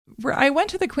I went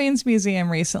to the Queen's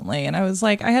Museum recently, and I was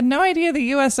like, I had no idea the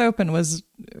U.S. Open was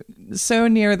so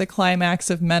near the climax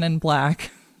of Men in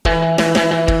Black.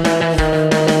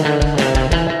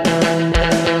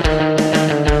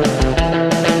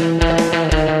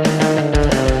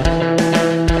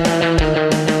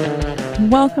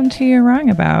 Welcome to You're Wrong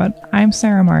About. I'm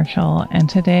Sarah Marshall, and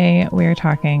today we are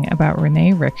talking about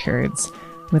Renée Richards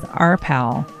with our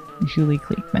pal, Julie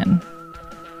Kliegman.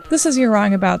 This is You're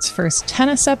Wrong About's first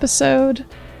tennis episode.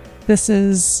 This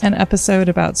is an episode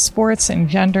about sports and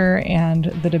gender and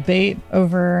the debate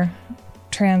over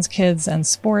trans kids and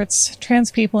sports, trans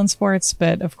people in sports,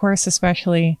 but of course,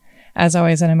 especially, as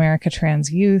always in America, trans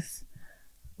youth.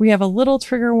 We have a little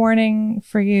trigger warning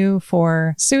for you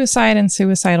for suicide and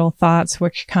suicidal thoughts,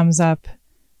 which comes up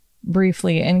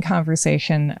briefly in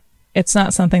conversation. It's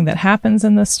not something that happens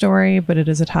in this story, but it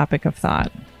is a topic of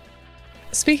thought.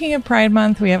 Speaking of Pride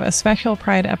Month, we have a special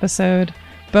Pride episode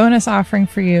bonus offering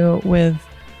for you with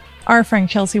our friend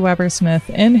Chelsea Weber-Smith,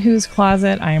 in whose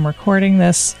closet I am recording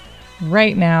this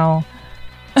right now.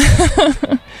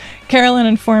 Carolyn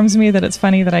informs me that it's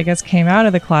funny that I just came out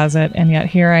of the closet, and yet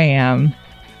here I am,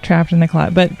 trapped in the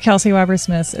closet. But Chelsea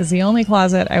Weber-Smith is the only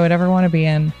closet I would ever want to be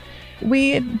in.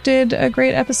 We did a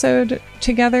great episode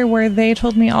together where they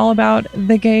told me all about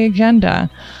the gay agenda.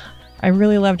 I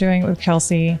really love doing it with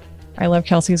Chelsea. I love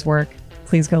Chelsea's work.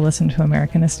 Please go listen to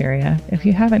American Hysteria. If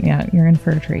you haven't yet, you're in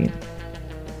for a treat.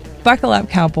 Buckle up,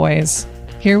 cowboys.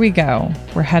 Here we go.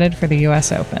 We're headed for the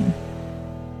U.S. Open.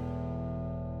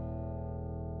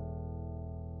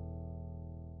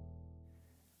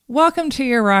 Welcome to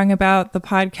You're Wrong About, the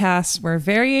podcast where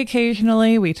very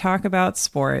occasionally we talk about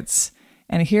sports.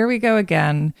 And here we go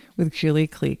again with Julie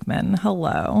Kliegman.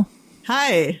 Hello.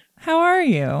 Hi. How are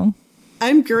you?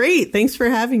 I'm great. Thanks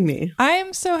for having me.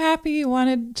 I'm so happy you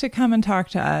wanted to come and talk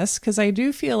to us, because I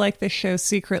do feel like this show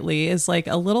secretly is like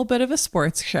a little bit of a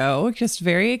sports show, just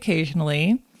very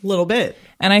occasionally. A little bit.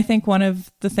 And I think one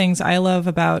of the things I love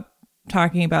about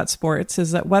talking about sports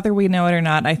is that whether we know it or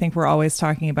not, I think we're always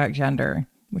talking about gender,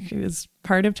 which is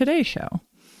part of today's show.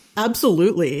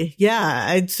 Absolutely. Yeah,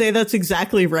 I'd say that's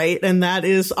exactly right. And that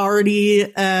is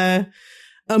already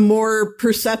a more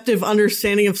perceptive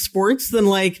understanding of sports than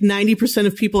like 90%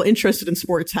 of people interested in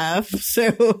sports have.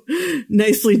 So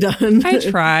nicely done. I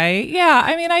try. Yeah.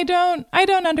 I mean, I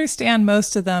don't understand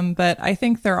most of them, but I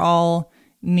think they're all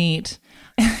neat.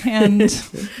 And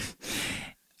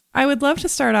I would love to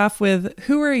start off with,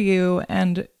 who are you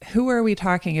and who are we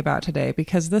talking about today?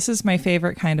 Because this is my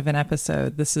favorite kind of an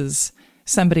episode. This is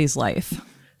somebody's life.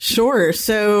 Sure.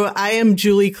 So I am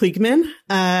Julie Kliegman.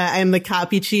 I'm the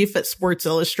copy chief at Sports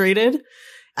Illustrated.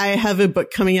 I have a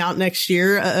book coming out next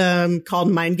year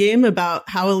called Mind Game about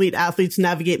how elite athletes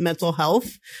navigate mental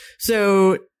health.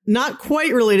 So not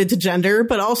quite related to gender,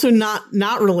 but also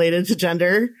not related to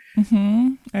gender.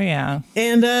 Mm-hmm. Oh, yeah.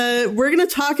 And we're going to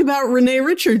talk about Renée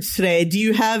Richards today. Do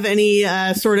you have any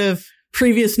sort of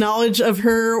previous knowledge of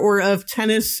her or of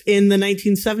tennis in the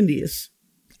 1970s?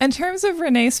 In terms of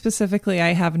Renée specifically,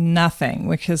 I have nothing,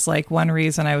 which is like one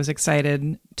reason I was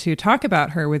excited to talk about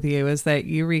her with you, is that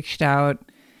you reached out,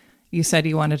 you said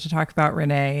you wanted to talk about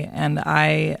Renée, and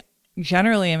I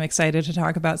generally am excited to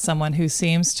talk about someone who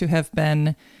seems to have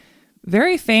been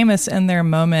very famous in their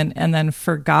moment and then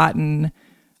forgotten,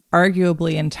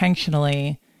 arguably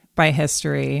intentionally, by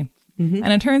history. Mm-hmm.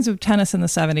 And in terms of tennis in the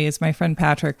 70s, my friend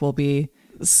Patrick will be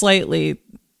slightly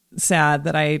sad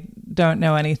that I don't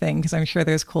know anything, because I'm sure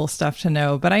there's cool stuff to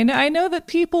know. But I know that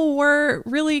people wore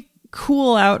really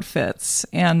cool outfits,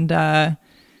 and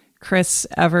Chris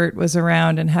Evert was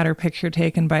around and had her picture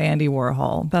taken by Andy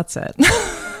Warhol. That's it.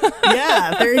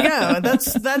 Yeah, there you go.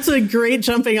 That's a great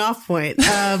jumping off point.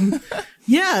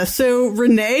 Yeah, so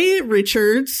Renée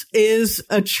Richards is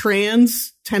a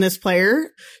trans tennis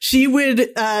player. She would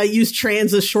use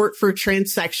trans as short for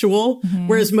transsexual, mm-hmm.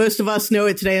 whereas most of us know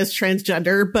it today as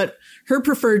transgender. But her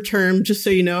preferred term, just so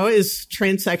you know, is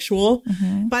transsexual.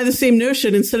 Mm-hmm. By the same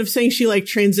notion, instead of saying she like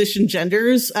transitioned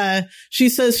genders, she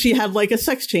says she had like a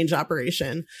sex change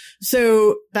operation.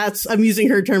 So I'm using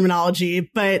her terminology,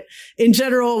 but in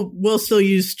general, we'll still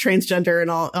use transgender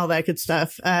and all that good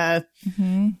stuff.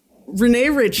 Mm-hmm.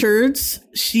 Renée Richards,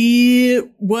 she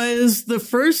was the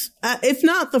first, if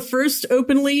not the first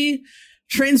openly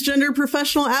transgender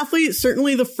professional athlete,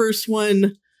 certainly the first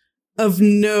one of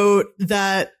note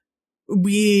that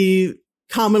we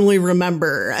commonly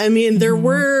remember. I mean, there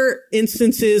were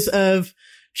instances of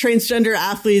transgender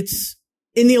athletes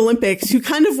in the Olympics who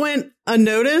kind of went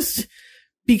unnoticed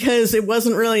because it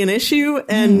wasn't really an issue.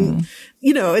 And,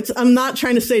 you know, I'm not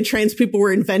trying to say trans people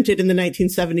were invented in the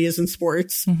 1970s in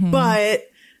sports, but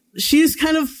she's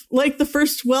kind of like the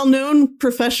first well-known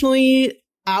professionally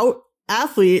out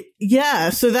athlete. Yeah.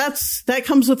 So that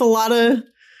comes with a lot of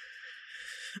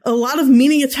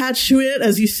meaning attached to it.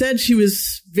 As you said, she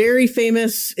was very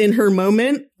famous in her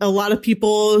moment. A lot of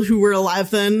people who were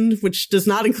alive then, which does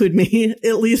not include me,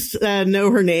 at least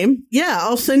know her name. Yeah,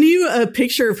 I'll send you a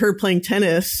picture of her playing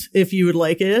tennis if you would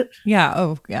like it. Yeah.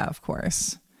 Oh, yeah, of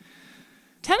course.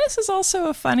 Tennis is also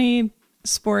a funny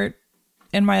sport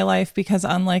in my life because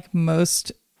unlike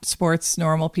most sports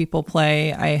normal people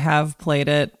play, I have played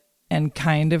it and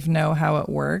kind of know how it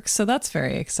works. So that's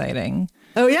very exciting.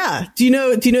 Oh, yeah. Do you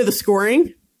know the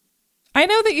scoring? I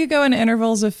know that you go in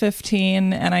intervals of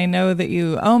 15, and I know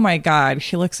that oh my God,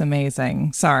 she looks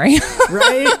amazing. Sorry.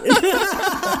 Right?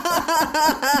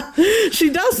 She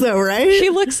does, though, right? She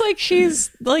looks like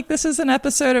she's like, this is an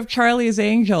episode of Charlie's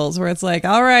Angels where it's like,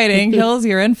 all right, Angels,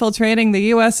 you're infiltrating the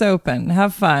U.S. Open.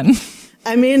 Have fun.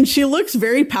 I mean, she looks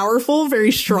very powerful,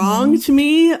 very strong to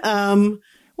me.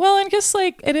 Well, and just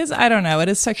like it is, I don't know, it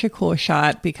is such a cool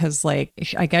shot because like,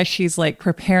 I guess she's like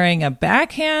preparing a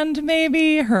backhand,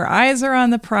 maybe. Her eyes are on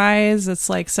the prize. It's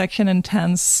like such an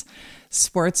intense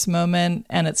sports moment.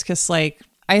 And it's just like,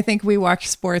 I think we watch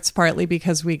sports partly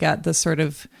because we got this sort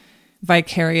of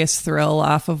vicarious thrill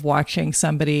off of watching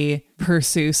somebody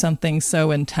pursue something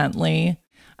so intently.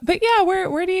 But yeah,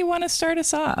 where do you want to start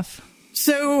us off?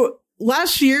 So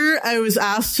last year, I was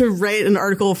asked to write an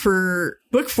article for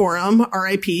Book Forum,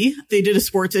 RIP. They did a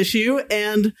sports issue.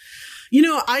 And,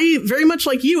 I very much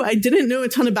like you, I didn't know a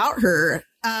ton about her.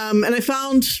 And I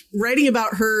found writing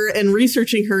about her and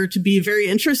researching her to be very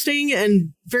interesting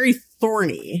and very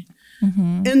thorny.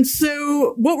 Mm-hmm. And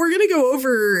so what we're going to go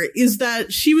over is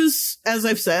that she was, as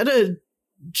I've said, a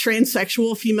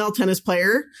transsexual female tennis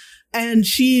player. And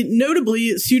she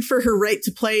notably sued for her right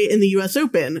to play in the U.S.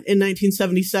 Open in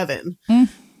 1977.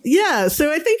 Yeah,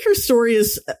 so I think her story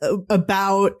is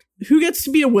about who gets to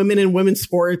be a woman in women's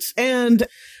sports. And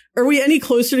are we any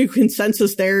closer to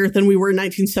consensus there than we were in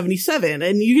 1977?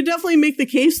 And you could definitely make the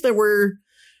case that we're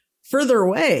further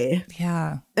away.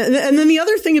 Yeah. And then the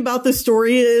other thing about this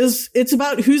story is it's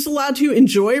about who's allowed to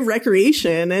enjoy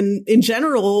recreation and in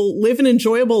general live an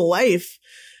enjoyable life.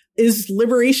 Is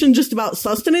liberation just about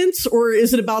sustenance, or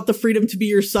is it about the freedom to be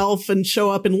yourself and show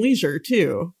up in leisure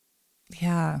too?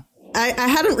 Yeah. I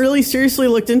hadn't really seriously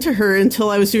looked into her until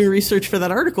I was doing research for that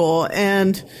article.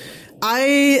 And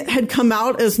I had come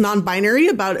out as non-binary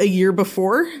about a year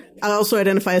before. I also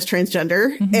identify as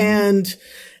transgender. Mm-hmm. And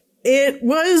it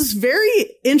was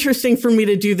very interesting for me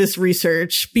to do this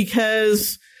research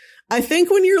because I think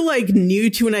when you're like new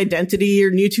to an identity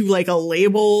or new to like a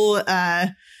label,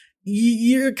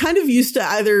 you're kind of used to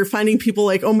either finding people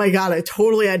like, oh my God, I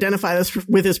totally identify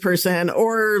with this person,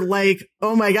 or like,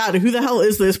 oh my God, who the hell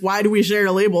is this? Why do we share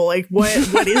a label? Like, what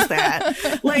is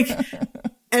that? Like,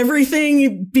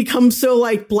 everything becomes so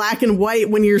like black and white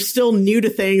when you're still new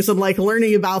to things and like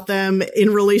learning about them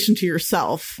in relation to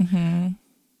yourself. Mm-hmm.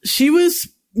 She was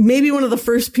maybe one of the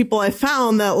first people I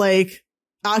found that like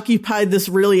occupied this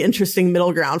really interesting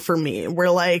middle ground for me, where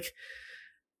like,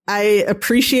 I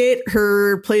appreciate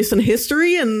her place in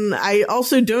history, and I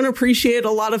also don't appreciate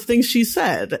a lot of things she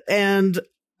said. And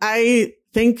I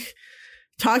think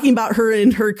talking about her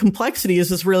and her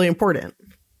complexities is really important.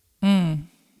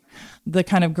 The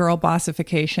kind of girl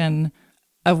bossification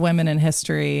of women in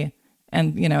history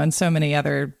and, and so many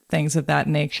other things of that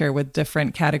nature with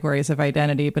different categories of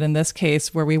identity. But in this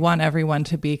case, where we want everyone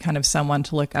to be kind of someone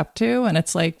to look up to. And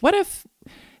it's like, what if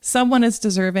someone is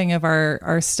deserving of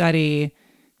our study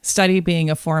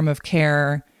being a form of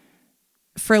care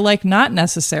for like not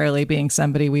necessarily being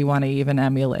somebody we want to even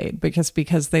emulate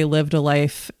because they lived a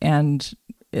life and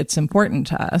it's important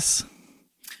to us.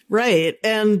 Right.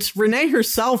 And Renee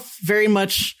herself very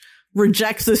much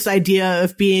rejects this idea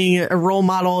of being a role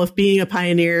model, of being a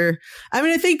pioneer. I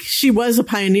mean, I think she was a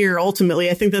pioneer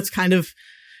ultimately. I think that's kind of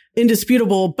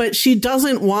indisputable, but she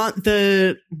doesn't want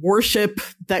the worship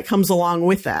that comes along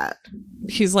with that.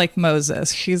 She's like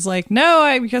Moses. She's like, no,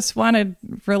 I just want to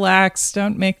relax.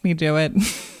 Don't make me do it.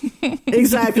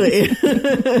 Exactly.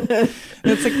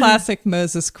 It's a classic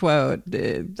Moses quote.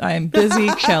 I'm busy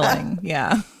chilling.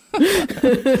 Yeah.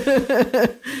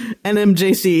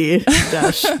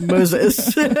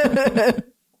 NMJC-Moses.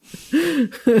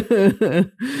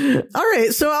 All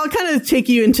right. So I'll kind of take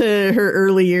you into her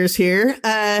early years here.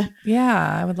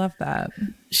 Yeah, I would love that.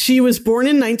 She was born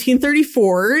in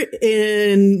 1934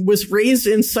 and was raised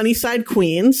in Sunnyside,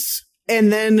 Queens. And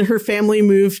then her family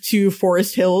moved to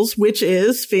Forest Hills, which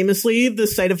is famously the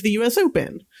site of the U.S.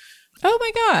 Open. Oh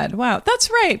my God. Wow. That's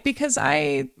right. Because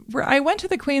I went to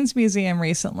the Queen's Museum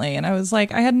recently and I was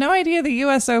like, I had no idea the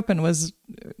US Open was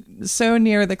so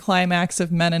near the climax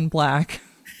of Men in Black.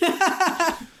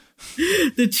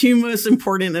 The two most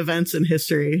important events in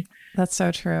history. That's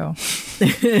so true.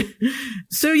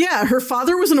 So yeah, her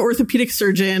father was an orthopedic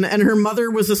surgeon and her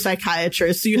mother was a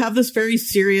psychiatrist. So you have this very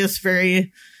serious,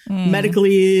 very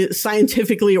medically,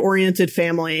 scientifically oriented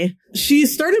family. She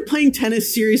started playing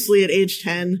tennis seriously at age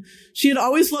 10. She had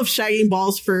always loved shagging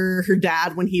balls for her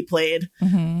dad when he played.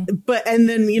 And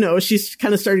then, she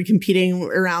kind of started competing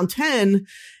around 10.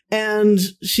 And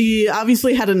she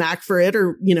obviously had a knack for it,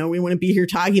 or, we wouldn't be here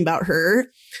talking about her.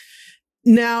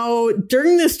 Now,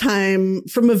 during this time,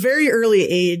 from a very early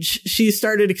age, she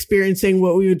started experiencing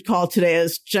what we would call today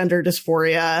as gender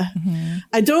dysphoria.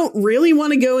 I don't really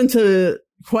want to go into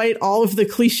quite all of the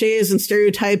cliches and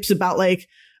stereotypes about like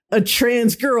a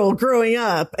trans girl growing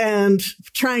up and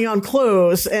trying on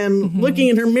clothes and looking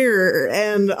in her mirror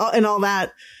and all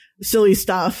that silly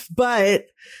stuff. But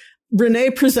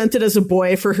Renée presented as a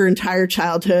boy for her entire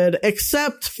childhood,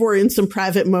 except for in some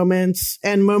private moments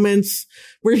and moments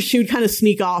where she would kind of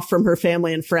sneak off from her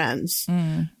family and friends.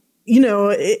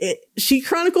 She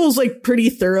chronicles like pretty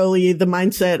thoroughly the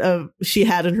mindset of she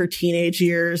had in her teenage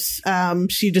years.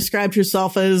 She described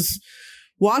herself as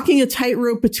walking a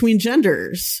tightrope between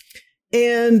genders.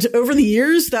 And over the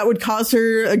years, that would cause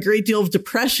her a great deal of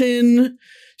depression.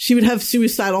 She would have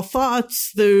suicidal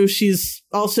thoughts, though she's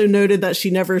also noted that she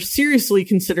never seriously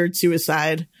considered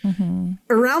suicide.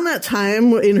 Around that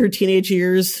time in her teenage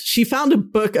years, she found a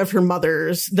book of her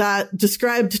mother's that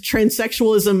described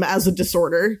transsexualism as a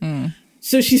disorder.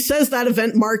 So she says that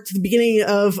event marked the beginning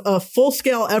of a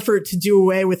full-scale effort to do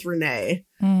away with Renée.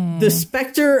 The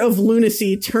specter of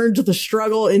lunacy turned the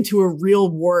struggle into a real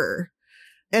war.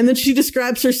 And then she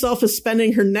describes herself as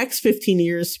spending her next 15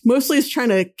 years mostly as trying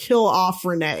to kill off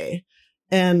Renée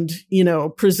and,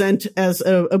 present as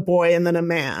a boy and then a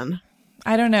man.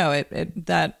 I don't know.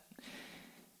 That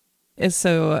is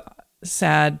so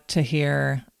sad to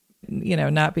hear,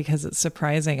 not because it's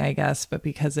surprising, I guess, but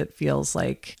because it feels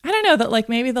like, I don't know, that like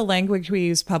maybe the language we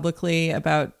use publicly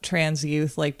about trans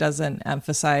youth like doesn't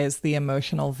emphasize the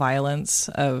emotional violence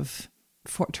of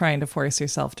trying to force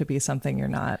yourself to be something you're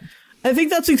not. I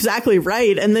think that's exactly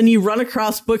right. And then you run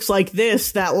across books like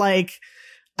this that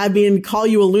call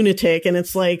you a lunatic. And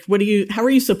it's like, how are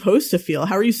you supposed to feel?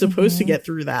 How are you supposed to get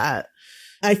through that?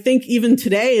 I think even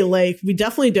today, we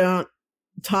definitely don't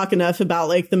talk enough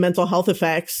about the mental health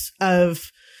effects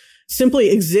of simply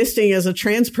existing as a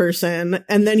trans person.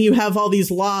 And then you have all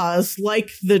these laws like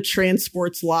the trans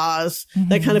sports laws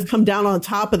that kind of come down on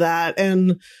top of that.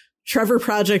 And Trevor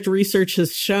Project research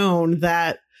has shown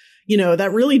that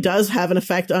that really does have an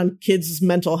effect on kids'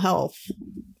 mental health.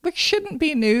 Which shouldn't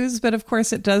be news, but of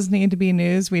course it does need to be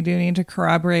news. We do need to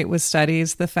corroborate with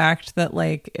studies the fact that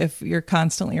if you're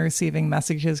constantly receiving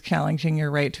messages challenging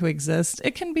your right to exist,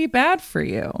 it can be bad for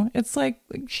you. It's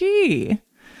gee.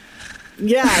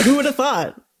 Yeah, who would have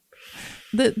thought?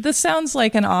 This sounds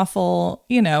like an awful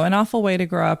way to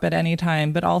grow up at any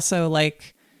time, but also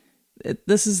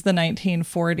this is the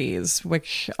 1940s,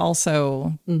 which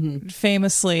also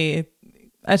famously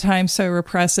a time so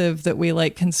repressive that we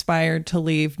conspired to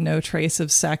leave no trace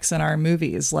of sex in our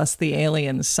movies, lest the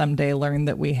aliens someday learn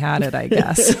that we had it, I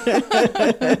guess.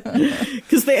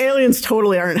 Because the aliens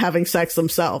totally aren't having sex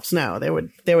themselves. No, they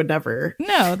would never.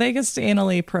 No, they just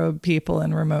anally probe people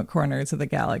in remote corners of the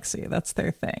galaxy. That's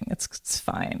their thing. It's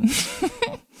fine.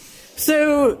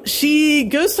 So she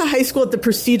goes to high school at the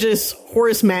prestigious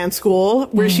Horace Mann School,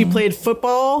 where she played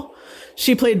football,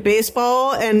 she played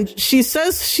baseball, and she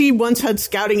says she once had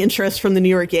scouting interest from the New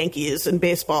York Yankees in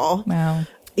baseball. Wow.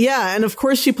 Yeah, and of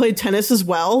course she played tennis as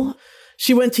well.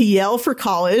 She went to Yale for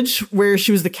college, where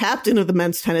she was the captain of the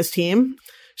men's tennis team.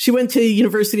 She went to the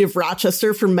University of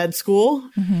Rochester for med school.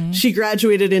 She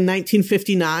graduated in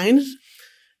 1959.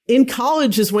 In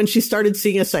college is when she started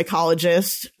seeing a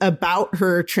psychologist about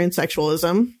her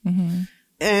transsexualism.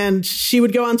 And she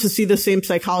would go on to see the same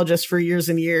psychologist for years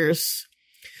and years.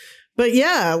 But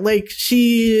yeah,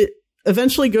 she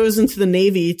eventually goes into the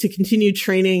Navy to continue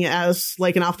training as an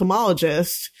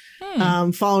ophthalmologist,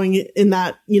 following in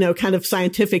that, kind of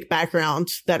scientific background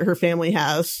that her family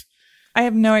has. I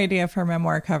have no idea if her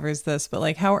memoir covers this,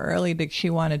 but how early did she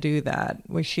want to do that?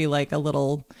 Was she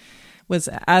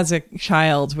as a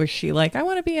child, was she I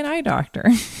want to be an eye doctor?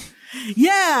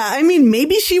 Yeah, I mean,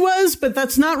 maybe she was, but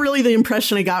that's not really the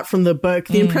impression I got from the book.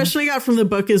 The impression I got from the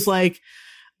book is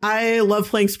I love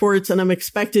playing sports and I'm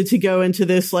expected to go into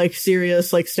this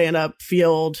serious stand-up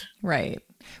field. Right.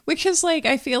 Which is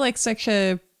I feel such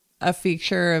a a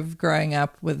feature of growing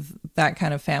up with that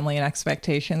kind of family and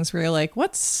expectations where you're like,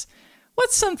 what's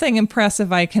something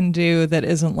impressive I can do that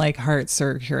isn't like heart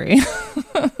surgery?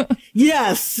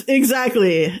 Yes,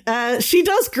 exactly. She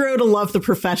does grow to love the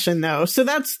profession, though. So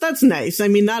that's nice. I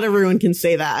mean, not everyone can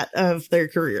say that of their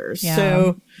careers.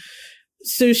 Yeah.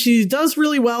 So she does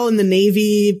really well in the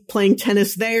Navy, playing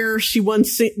tennis there. She won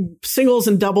singles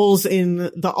and doubles in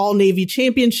the All-Navy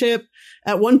Championship.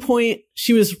 At one point,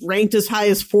 she was ranked as high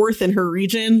as 4th in her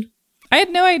region. I had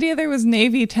no idea there was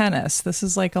Navy tennis. This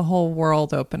is like a whole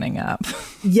world opening up.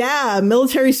 Yeah,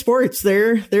 military sports,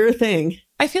 they're a thing.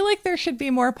 I feel like there should be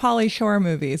more Pauly Shore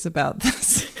movies about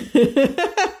this.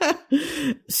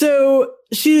 So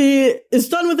she is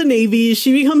done with the Navy.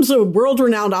 She becomes a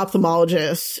world-renowned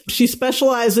ophthalmologist. She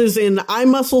specializes in eye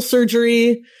muscle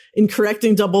surgery, in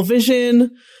correcting double vision.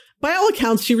 By all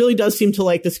accounts, she really does seem to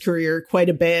like this career quite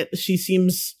a bit. She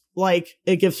seems like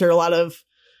it gives her a lot of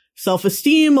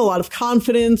self-esteem, a lot of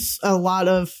confidence, a lot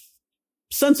of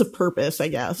sense of purpose, I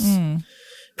guess.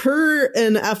 Per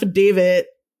an affidavit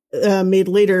made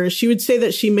later, she would say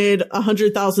that she made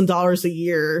 $100,000 a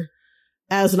year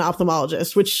as an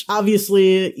ophthalmologist, which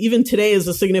obviously even today is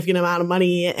a significant amount of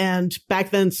money. And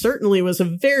back then certainly was a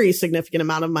very significant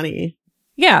amount of money.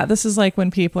 Yeah, this is like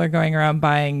when people are going around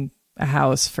buying a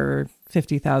house for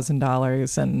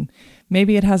 $50,000 and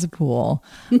maybe it has a pool.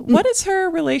 What is her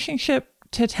relationship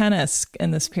to tennis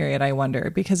in this period, I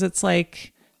wonder? Because it's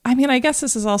like, I mean, I guess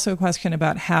this is also a question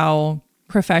about how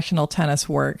professional tennis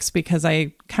works, because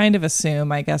I kind of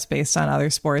assume, I guess, based on other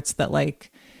sports, that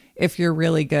like if you're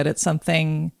really good at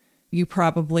something, you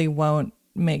probably won't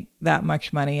make that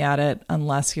much money at it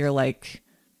unless you're like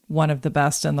one of the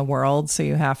best in the world. So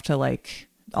you have to like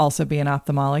also be an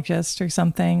ophthalmologist or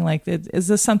something. Like, is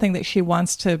this something that she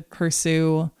wants to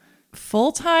pursue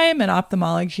full-time? And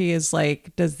ophthalmology is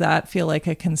like, does that feel like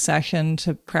a concession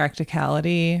to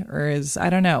practicality, or is, I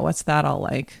don't know, what's that all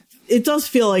like? It does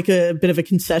feel like a bit of a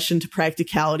concession to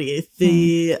practicality,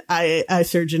 the eye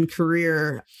surgeon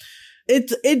career.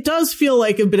 It does feel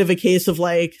like a bit of a case of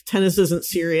like tennis isn't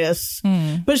serious,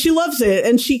 but she loves it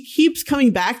and she keeps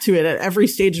coming back to it at every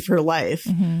stage of her life.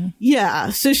 Yeah.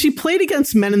 So she played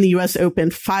against men in the US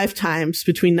Open 5 times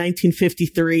between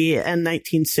 1953 and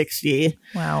 1960.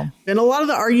 Wow. And a lot of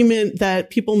the argument that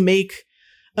people make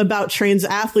about trans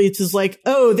athletes is like,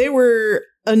 oh, they were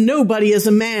a nobody as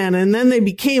a man and then they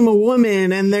became a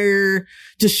woman and they're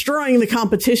destroying the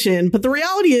competition. But the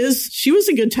reality is she was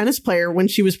a good tennis player when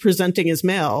she was presenting as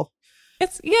male.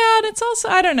 And it's also,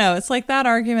 I don't know, it's like that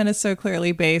argument is so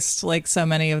clearly based, like so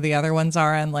many of the other ones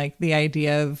are, on like the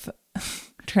idea of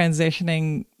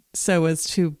transitioning so as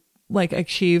to like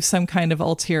achieve some kind of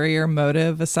ulterior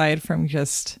motive aside from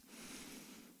just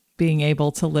being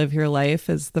able to live your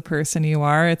life as the person you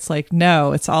are. It's like,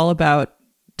 no, it's all about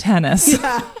tennis.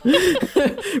 Yeah.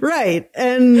 Right.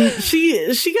 And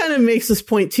she kind of makes this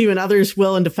point too, and others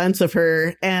will, in defense of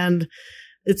her. And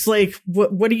it's like,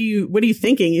 what are you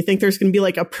thinking? You think there's going to be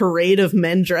like a parade of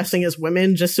men dressing as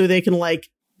women just so they can like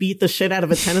beat the shit out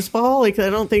of a tennis ball? Like, I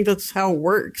don't think that's how it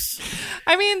works.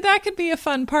 I mean, that could be a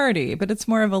fun party, but it's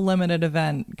more of a limited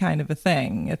event kind of a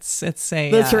thing. It's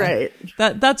a that's right.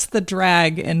 That's the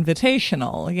drag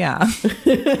invitational. Yeah.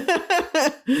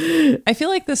 I feel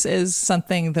like this is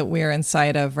something that we're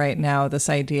inside of right now. This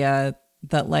idea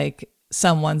that like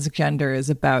someone's gender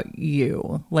is about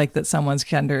you, like that someone's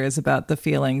gender is about the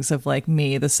feelings of like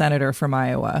me, the senator from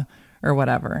Iowa, or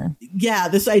whatever. Yeah,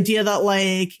 this idea that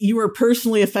like you are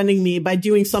personally offending me by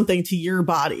doing something to your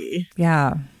body.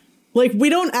 Yeah. Like, we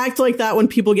don't act like that when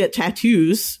people get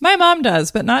tattoos. My mom does,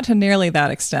 but not to nearly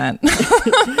that extent.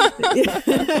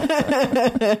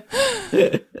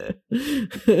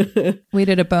 We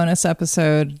did a bonus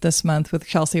episode this month with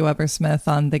Chelsea Weber-Smith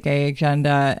on the gay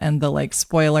agenda, and the like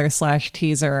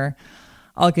spoiler/teaser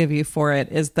I'll give you for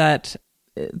it is that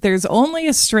there's only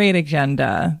a straight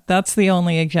agenda. That's the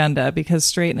only agenda, because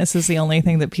straightness is the only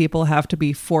thing that people have to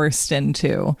be forced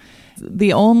into.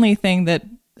 The only thing that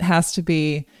has to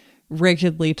be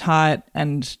rigidly taught,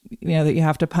 and you know, that you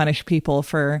have to punish people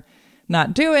for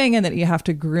not doing and that you have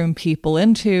to groom people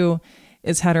into,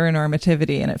 is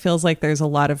heteronormativity. And it feels like there's a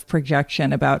lot of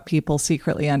projection about people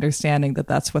secretly understanding that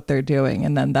that's what they're doing,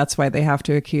 and then that's why they have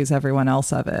to accuse everyone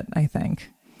else of it, I think.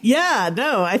 Yeah,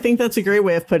 no, I think that's a great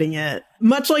way of putting it.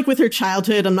 Much like with her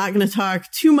childhood, I'm not going to talk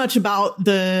too much about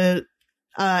the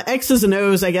X's and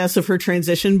O's, I guess, of her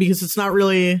transition, because it's not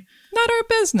really... Not our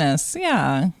business,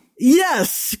 yeah.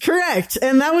 Yes, correct.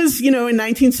 And that was, in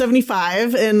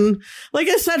 1975. And like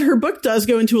I said, her book does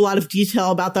go into a lot of detail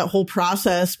about that whole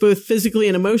process, both physically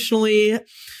and emotionally.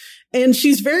 And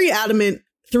she's very adamant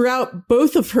throughout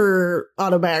both of her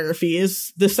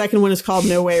autobiographies. The second one is called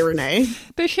No Way, Renee.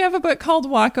 Does she have a book called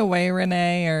Walk Away,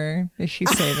 Renee, or is she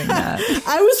saving that?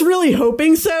 I was really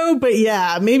hoping so, but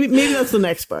yeah, maybe that's the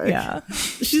next book. Yeah.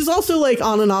 She's also like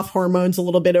on and off hormones a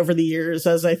little bit over the years,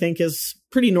 as I think is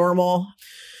pretty normal.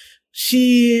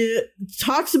 She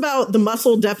talks about the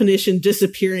muscle definition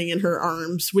disappearing in her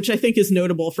arms, which I think is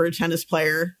notable for a tennis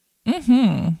player.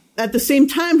 Mm-hmm. At the same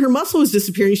time, her muscle was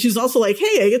disappearing. She's also like,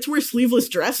 hey, I get to wear sleeveless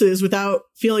dresses without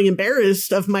feeling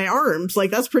embarrassed of my arms.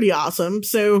 Like, that's pretty awesome.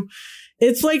 So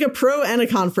it's like a pro and a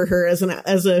con for her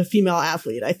as a female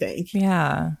athlete, I think.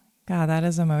 Yeah. God, that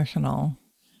is emotional.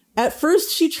 At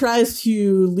first, she tries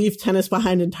to leave tennis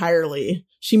behind entirely.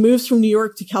 She moves from New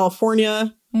York to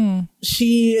California.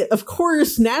 She, of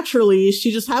course, naturally,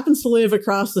 she just happens to live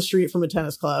across the street from a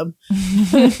tennis club.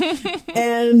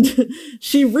 And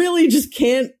she really just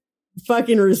can't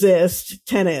fucking resist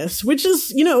tennis, which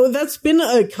is, that's been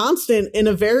a constant in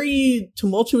a very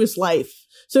tumultuous life.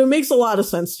 So it makes a lot of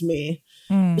sense to me.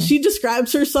 She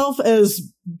describes herself as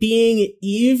being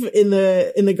Eve in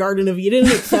the Garden of Eden,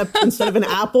 except instead of an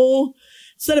apple,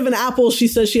 she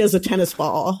says she has a tennis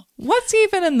ball. What's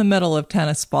even in the middle of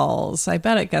tennis balls? I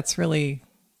bet it gets really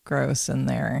gross in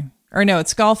there. Or no,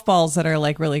 it's golf balls that are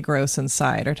like really gross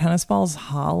inside. Are tennis balls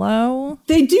hollow?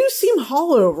 They do seem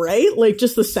hollow, right? Like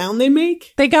just the sound they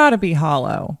make? They gotta be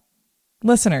hollow.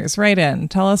 Listeners, write in.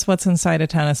 Tell us what's inside a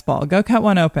tennis ball. Go cut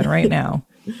one open right now.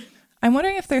 I'm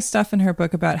wondering if there's stuff in her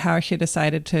book about how she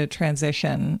decided to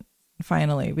transition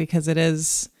finally, because it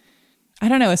is, I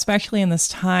don't know, especially in this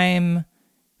time,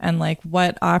 and like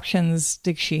what options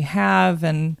did she have?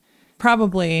 And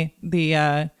probably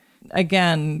the,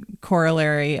 again,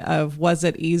 corollary of was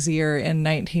it easier in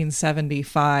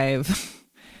 1975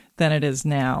 than it is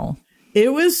now?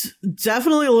 It was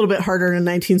definitely a little bit harder in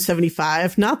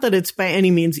 1975. Not that it's by any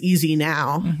means easy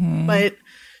now, but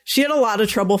she had a lot of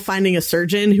trouble finding a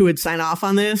surgeon who would sign off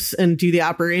on this and do the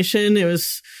operation.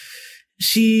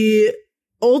 She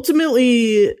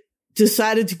ultimately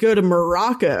decided to go to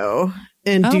Morocco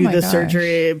and do the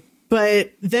surgery.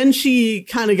 But then she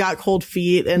kind of got cold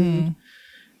feet and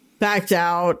backed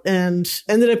out and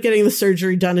ended up getting the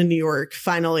surgery done in New York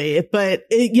finally. But,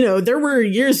 there were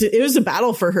years, it was a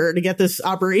battle for her to get this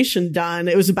operation done.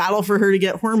 It was a battle for her to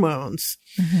get hormones.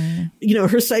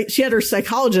 She had her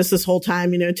psychologist this whole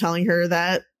time, telling her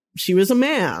that she was a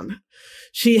man.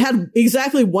 She had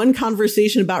exactly one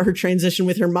conversation about her transition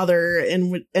with her mother,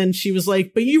 and she was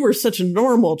like, but you were such a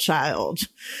normal child.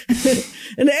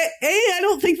 And I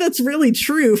don't think that's really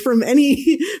true from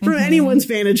anyone's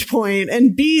vantage point.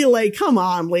 And B, like, come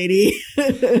on, lady. Yeah.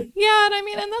 And I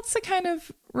mean, and that's the kind of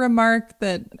remark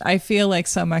that I feel like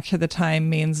so much of the time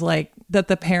means like that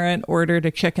the parent ordered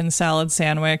a chicken salad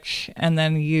sandwich and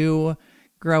then you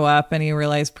grow up and you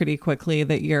realize pretty quickly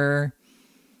that you're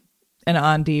an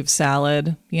endive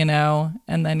salad, and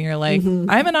then you're like, I'm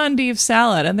an endive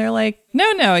salad. And they're like,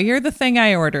 no, you're the thing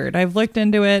I ordered. I've looked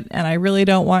into it and I really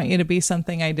don't want you to be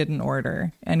something I didn't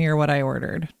order. And you're what I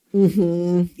ordered.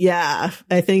 Yeah.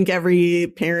 I think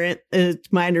every parent,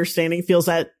 my understanding, feels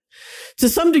that to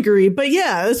some degree. But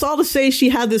yeah, it's all to say she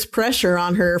had this pressure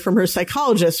on her from her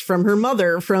psychologist, from her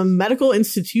mother, from medical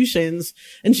institutions.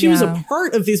 And she was a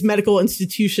part of these medical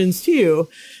institutions too.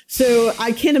 So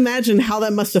I can't imagine how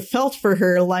that must have felt for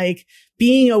her, like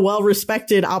being a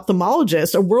well-respected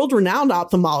ophthalmologist, a world-renowned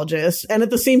ophthalmologist, and at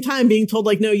the same time being told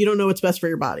like, no, you don't know what's best for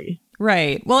your body.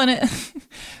 Right. Well, and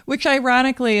which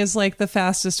ironically is like the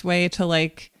fastest way to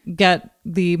like get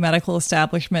the medical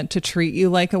establishment to treat you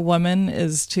like a woman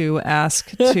is to ask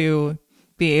to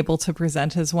be able to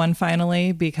present as one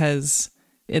finally, because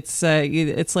it's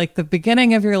like the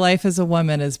beginning of your life as a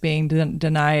woman is being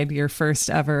denied your first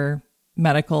ever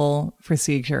medical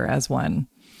procedure as one.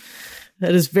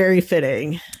 That is very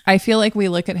fitting. I feel like we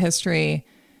look at history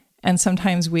and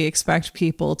sometimes we expect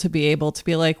people to be able to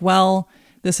be like, well,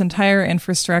 this entire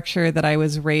infrastructure that I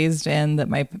was raised in, that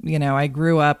I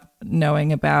grew up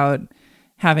knowing about,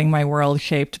 having my world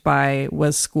shaped by,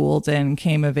 was schooled in,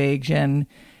 came of age in,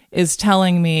 is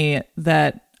telling me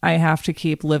that I have to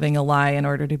keep living a lie in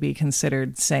order to be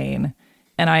considered sane.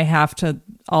 And I have to,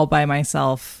 all by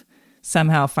myself,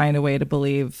 somehow find a way to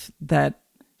believe that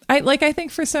I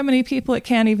think for so many people, it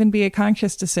can't even be a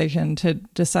conscious decision to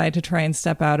decide to try and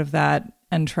step out of that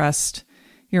and trust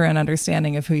your own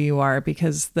understanding of who you are,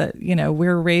 because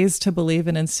we're raised to believe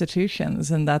in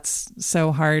institutions, and that's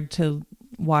so hard to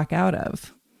walk out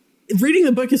of. Reading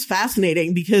the book is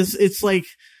fascinating because it's like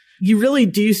you really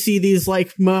do see these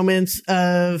like moments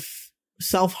of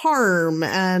self-harm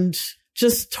and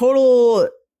just total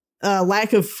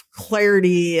lack of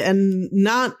clarity, and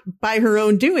not by her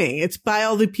own doing. It's by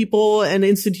all the people and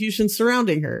institutions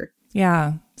surrounding her.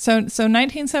 Yeah. So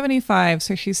 1975.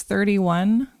 So she's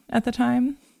 31 at the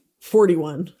time.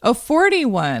 41. Oh,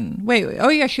 41. Wait. Oh,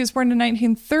 yeah. She was born in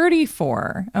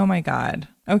 1934. Oh, my God.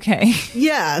 Okay.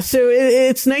 Yeah. So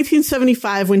it's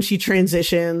 1975 when she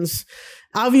transitions.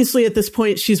 Obviously, at this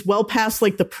point, she's well past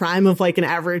like the prime of like an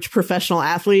average professional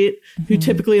athlete who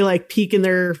typically like peak in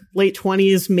their late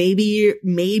 20s,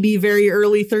 maybe very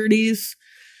early 30s.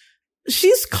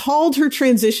 She's called her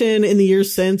transition in the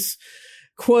years since,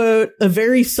 quote, a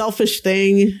very selfish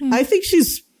thing. I think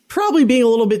she's probably being a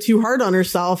little bit too hard on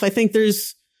herself. I think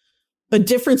there's a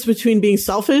difference between being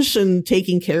selfish and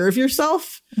taking care of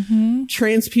yourself.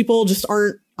 Trans people just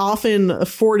aren't often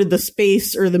afforded the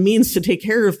space or the means to take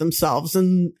care of themselves.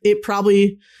 And it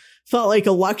probably felt like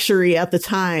a luxury at the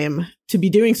time to be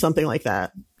doing something like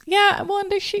that. Yeah. Well, and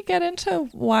does she get into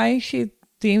why she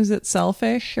deems it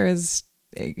selfish, or is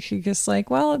she just like,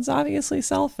 well, it's obviously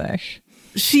selfish?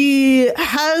 She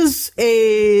has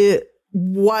a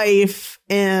wife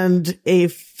and a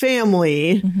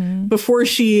family before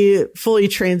she fully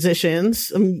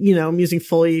transitions. I'm using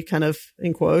fully kind of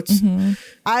in quotes.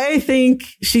 I think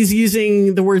she's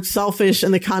using the word selfish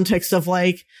in the context of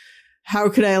like, how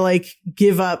could I like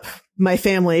give up my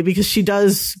family? Because she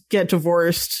does get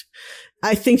divorced.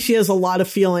 I think she has a lot of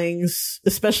feelings,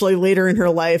 especially later in her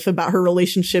life, about her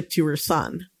relationship to her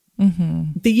son.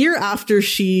 The year after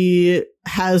she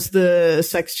has the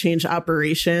sex change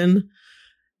operation,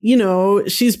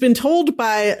 she's been told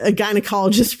by a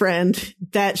gynecologist friend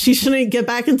that she shouldn't get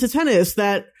back into tennis,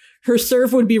 that her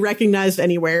serve would be recognized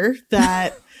anywhere,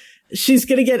 that she's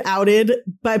going to get outed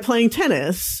by playing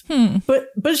tennis.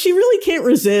 But she really can't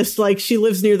resist. Like, she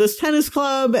lives near this tennis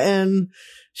club and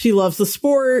she loves the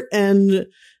sport, and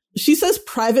she says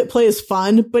private play is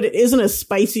fun, but it isn't as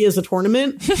spicy as a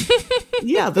tournament.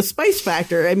 Yeah, the spice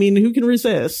factor. I mean, who can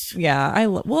resist? Yeah, I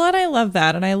love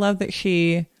that. And I love that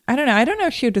I don't know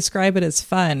if she would describe it as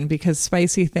fun, because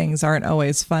spicy things aren't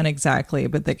always fun exactly,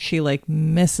 but that she like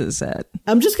misses it.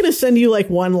 I'm just going to send you like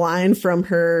one line from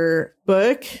her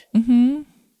book.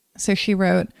 So she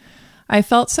wrote, "I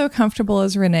felt so comfortable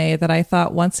as Renee that I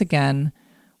thought once again,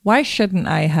 why shouldn't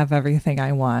I have everything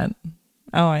I want?"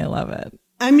 Oh, I love it.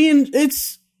 I mean,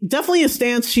 it's definitely a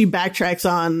stance she backtracks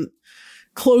on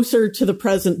closer to the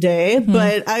present day,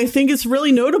 but I think it's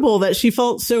really notable that she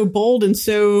felt so bold and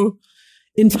so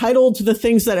entitled to the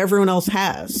things that everyone else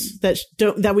has,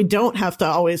 that we don't have to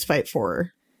always fight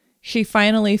for. She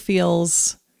finally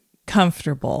feels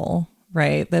comfortable,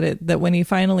 right? That when you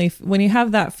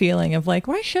have that feeling of like,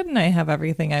 why shouldn't I have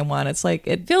everything I want? It's like,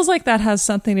 it feels like that has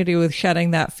something to do with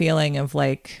shedding that feeling of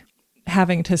like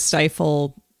having to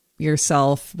stifle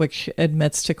yourself, which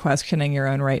admits to questioning your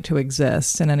own right to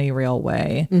exist in any real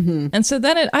way. And so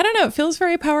then I don't know, it feels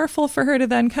very powerful for her to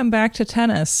then come back to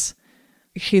tennis.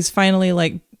 She's finally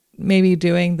like maybe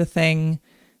doing the thing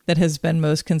that has been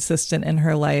most consistent in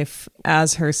her life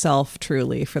as herself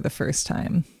truly for the first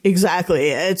time.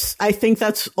 Exactly. I think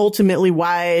that's ultimately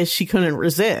why she couldn't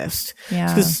resist. Yeah.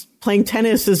 Because playing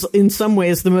tennis is in some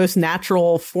ways the most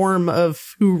natural form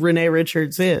of who Renee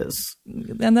Richards is.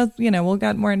 And we'll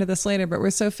get more into this later, but we're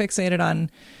so fixated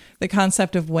on the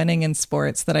concept of winning in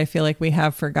sports that I feel like we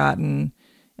have forgotten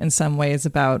in some ways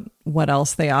about what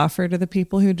else they offer to the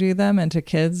people who do them, and to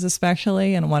kids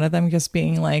especially. And one of them just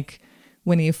being like,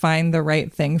 when you find the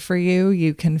right thing for you,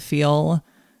 you can feel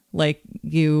like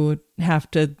you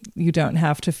don't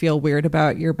have to feel weird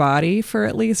about your body for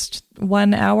at least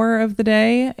 1 hour of the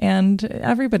day. And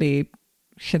everybody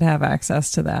should have access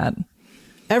to that.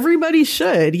 Everybody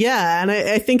should. Yeah. And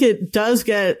I think it does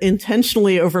get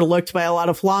intentionally overlooked by a lot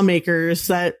of lawmakers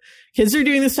that kids are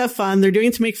doing this to have fun. They're doing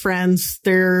it to make friends.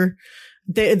 They're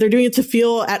doing it to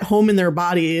feel at home in their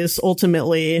bodies,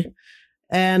 ultimately.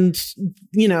 And,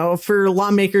 for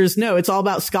lawmakers, no, it's all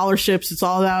about scholarships. It's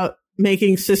all about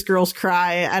making cis girls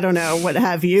cry. I don't know, what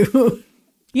have you.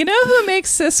 You know who makes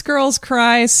cis girls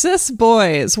cry? Cis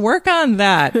boys. Work on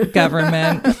that,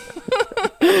 government.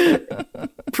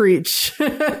 Preach. Oh,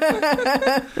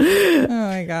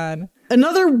 my God.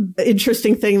 Another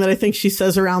interesting thing that I think she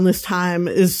says around this time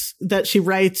is that she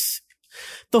writes,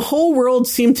 "The whole world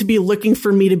seemed to be looking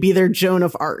for me to be their Joan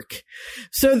of Arc."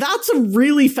 So that's a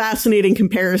really fascinating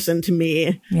comparison to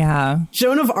me. Yeah.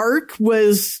 Joan of Arc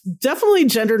was definitely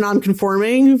gender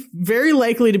nonconforming, very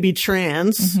likely to be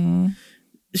trans.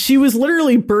 She was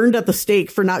literally burned at the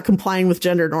stake for not complying with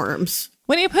gender norms.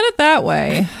 When you put it that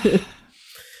way.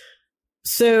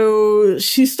 So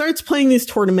she starts playing these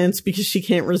tournaments because she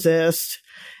can't resist.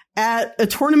 At a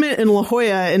tournament in La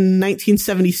Jolla in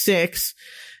 1976,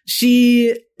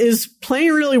 she is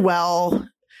playing really well.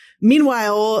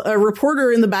 Meanwhile, a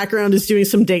reporter in the background is doing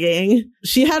some digging.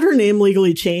 She had her name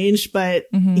legally changed, but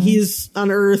he's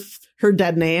unearthed her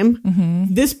dead name.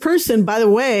 This person, by the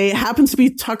way, happens to be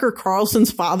Tucker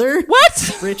Carlson's father.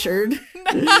 What? Richard.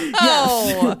 No.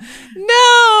 Yes.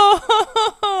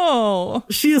 No.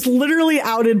 She is literally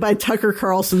outed by Tucker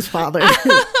Carlson's father.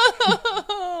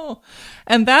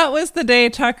 And that was the day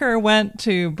Tucker went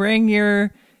to bring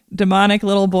your demonic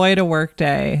little boy to work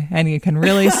day. And you can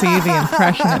really see the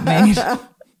impression it made.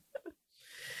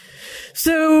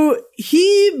 So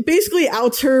he basically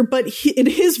outs her, but in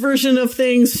his version of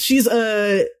things, she's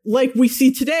like we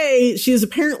see today, she is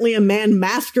apparently a man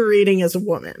masquerading as a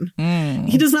woman.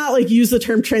 He does not like use the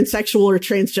term transsexual or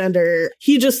transgender.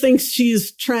 He just thinks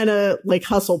she's trying to like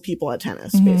hustle people at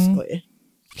tennis, basically.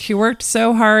 She worked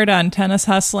so hard on tennis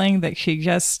hustling that she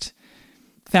just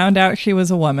found out she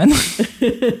was a woman.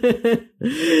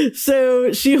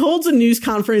 So she holds a news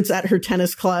conference at her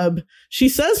tennis club. She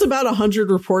says about 100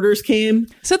 reporters came.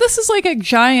 So this is like a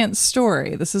giant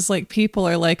story. This is like people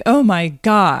are like, oh my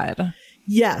God.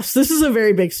 Yes, this is a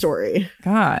very big story.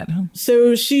 God.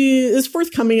 So she is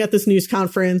forthcoming at this news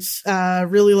conference,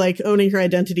 really like owning her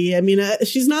identity. I mean,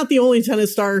 she's not the only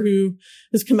tennis star who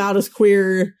has come out as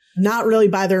queer. Not really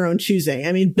by their own choosing.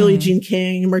 I mean, Billie Jean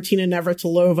King, Martina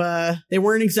Navratilova, they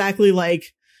weren't exactly like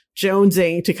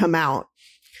jonesing to come out.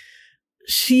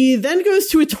 She then goes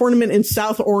to a tournament in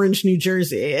South Orange, New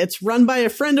Jersey. It's run by a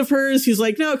friend of hers. He's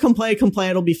like, no, come play,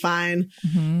 it'll be fine.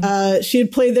 She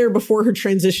had played there before her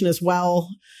transition as well.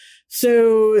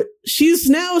 So she's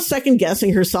now second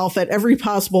guessing herself at every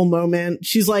possible moment.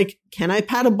 She's like, can I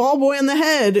pat a ball boy on the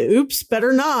head? Oops,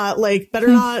 better not. Like, better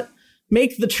not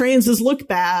make the transes look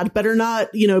bad, better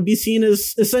not, be seen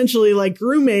as essentially like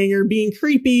grooming or being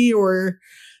creepy or,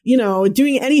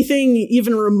 doing anything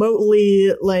even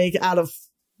remotely like out of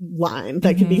line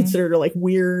that could be considered like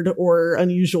weird or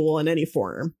unusual in any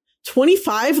form.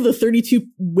 25 of the 32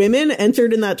 women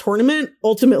entered in that tournament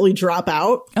ultimately drop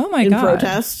out in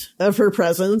protest of her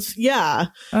presence. Yeah.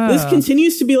 This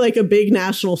continues to be like a big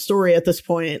national story at this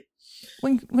point.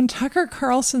 When Tucker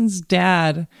Carlson's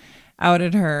dad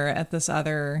outed her at this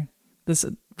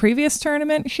previous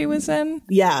tournament she was in.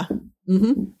 Yeah.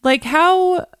 Like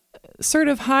how sort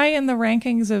of high in the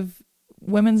rankings of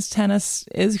women's tennis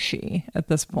is she at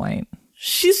this point?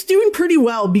 She's doing pretty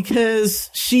well because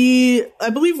she,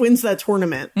 I believe, wins that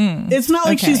tournament. It's not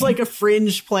like she's like a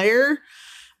fringe player.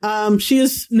 She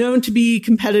is known to be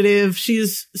competitive.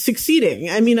 She's succeeding.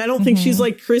 I mean, I don't think she's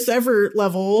like Chris Evert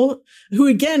level, who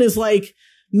again is like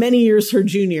many years her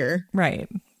junior. Right.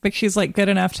 But she's like good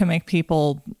enough to make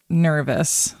people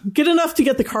nervous. Good enough to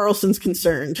get the Carlsons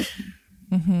concerned.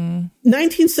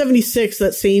 1976,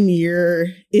 that same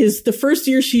year, is the first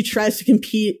year she tries to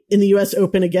compete in the U.S.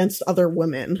 Open against other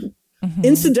women.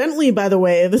 Incidentally, by the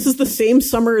way, this is the same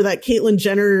summer that Caitlyn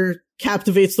Jenner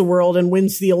captivates the world and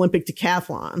wins the Olympic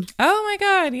decathlon. Oh my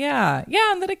God, yeah.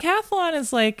 Yeah, and the decathlon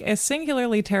is like a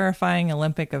singularly terrifying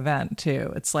Olympic event,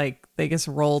 too. It's like they just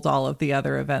rolled all of the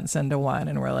other events into one,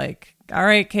 and we're like, all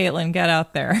right, Caitlyn, get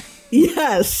out there.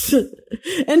 Yes.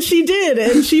 And she did,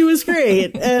 and she was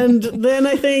great. And then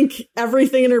I think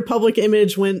everything in her public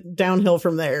image went downhill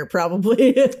from there,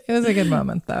 probably. It was a good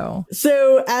moment, though.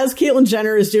 So as Caitlyn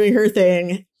Jenner is doing her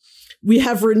thing, we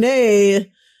have Renee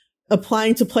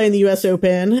applying to play in the U.S.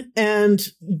 Open, and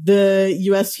the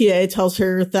USTA tells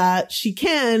her that she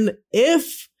can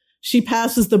if she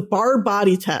passes the bar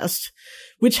body test,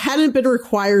 which hadn't been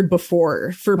required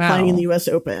before for playing in the U.S.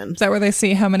 Open. Is that where they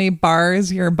see how many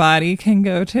bars your body can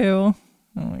go to?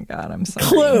 Oh my God, I'm sorry.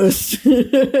 Close.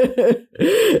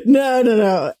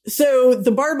 No. So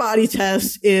the bar body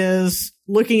test is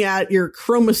looking at your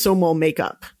chromosomal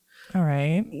makeup. All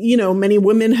right. Many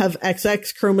women have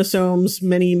XX chromosomes.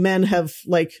 Many men have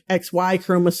like XY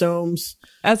chromosomes.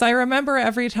 As I remember,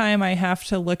 every time I have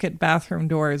to look at bathroom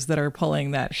doors that are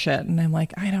pulling that shit, and I'm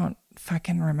like, I don't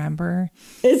fucking remember.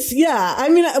 I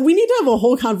mean, we need to have a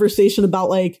whole conversation about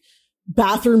like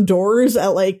bathroom doors at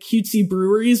like cutesy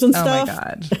breweries and stuff. Oh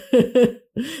my God.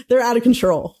 They're out of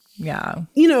control. Yeah.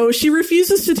 She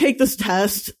refuses to take this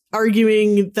test,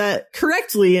 arguing that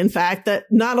correctly, in fact, that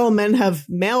not all men have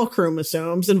male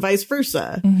chromosomes and vice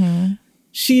versa.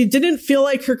 She didn't feel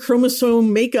like her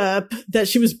chromosome makeup that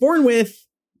she was born with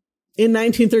in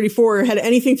 1934 had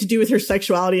anything to do with her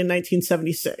sexuality in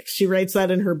 1976. She writes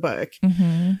that in her book.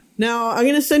 Now, I'm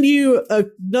going to send you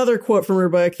another quote from her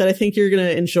book that I think you're going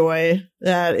to enjoy,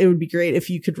 that it would be great if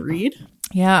you could read.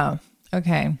 Yeah.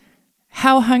 Okay.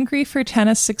 How hungry for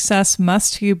tennis success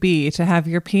must you be to have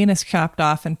your penis chopped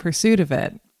off in pursuit of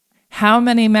it? How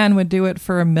many men would do it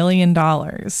for $1 million?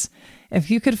 If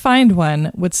you could find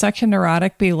one, would such a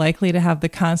neurotic be likely to have the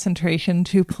concentration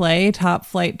to play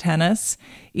top-flight tennis,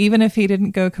 even if he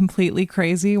didn't go completely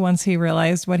crazy once he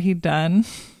realized what he'd done?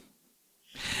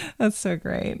 That's so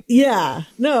great. Yeah.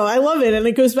 No, I love it. And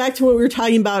it goes back to what we were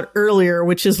talking about earlier,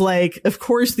 which is like, of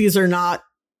course, these are not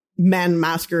men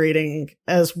masquerading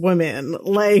as women.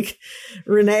 Like,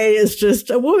 Renee is just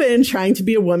a woman trying to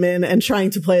be a woman and trying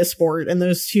to play a sport. And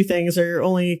those two things are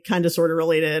only kind of sort of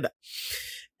related.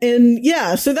 And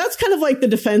yeah, so that's kind of like the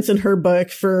defense in her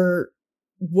book for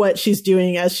what she's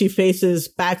doing as she faces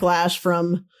backlash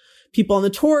from people on the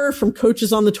tour, from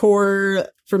coaches on the tour,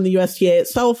 from the USTA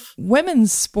itself.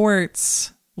 Women's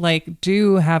sports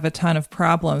do have a ton of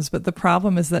problems, but the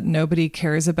problem is that nobody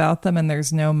cares about them and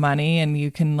there's no money, and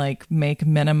you can make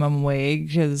minimum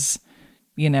wage as,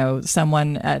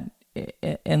 someone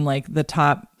in the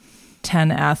top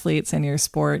 10 athletes in your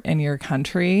sport in your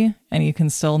country, and you can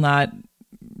still not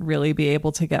really be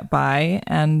able to get by.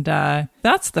 And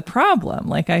that's the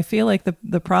problem. I feel like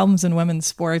the problems in women's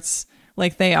sports,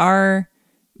 they are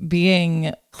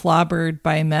being clobbered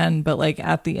by men, but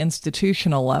at the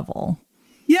institutional level.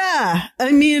 Yeah.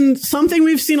 I mean, something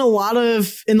we've seen a lot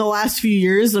of in the last few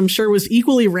years, I'm sure was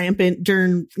equally rampant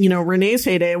during, Renee's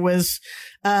heyday, was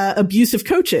abusive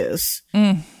coaches.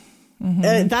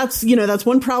 Mm-hmm. That's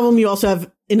one problem. You also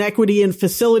have inequity in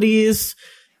facilities.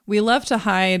 We love to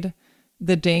hide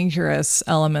the dangerous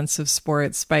elements of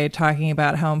sports by talking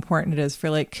about how important it is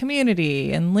for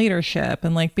community and leadership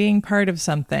and being part of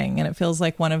something. And it feels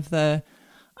like one of the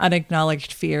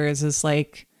unacknowledged fears is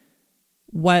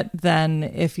what then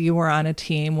if you were on a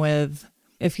team with,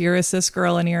 if you're a cis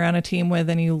girl and you're on a team with,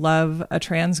 and you love a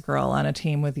trans girl on a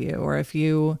team with you, or if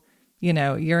you're in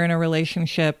a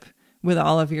relationship with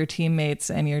all of your teammates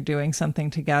and you're doing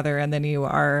something together, and then you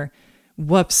are,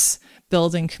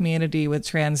 building community with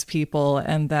trans people,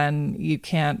 and then you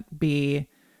can't be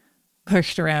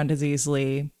pushed around as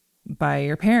easily by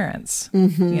your parents,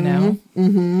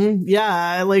 Mm-hmm.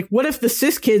 Yeah. What if the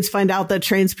cis kids find out that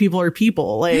trans people are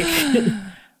people?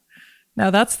 Now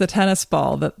that's the tennis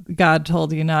ball that God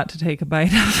told you not to take a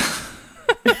bite of.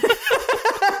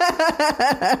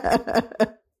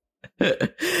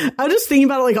 I'm just thinking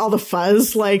about all the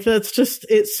fuzz. That's just,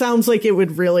 it sounds like it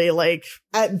would really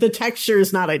the texture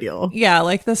is not ideal. Yeah.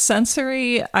 The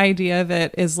sensory idea of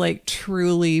it is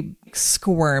truly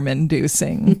squirm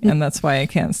inducing. And that's why I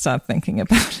can't stop thinking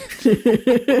about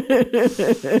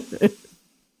it.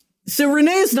 So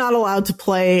Renee is not allowed to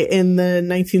play in the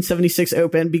 1976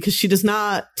 Open because she does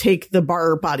not take the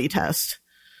bar body test.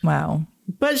 Wow.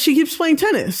 But she keeps playing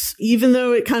tennis, even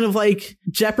though it kind of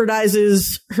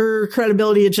jeopardizes her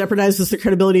credibility. It jeopardizes the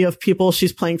credibility of people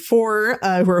she's playing for,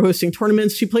 who are hosting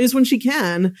tournaments. She plays when she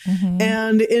can. Mm-hmm.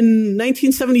 And in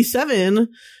 1977,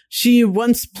 she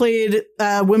once played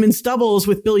women's doubles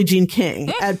with Billie Jean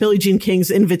King at Billie Jean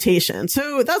King's invitation.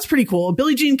 So that's pretty cool.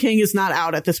 Billie Jean King is not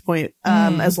out at this point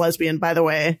as lesbian, by the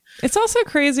way. It's also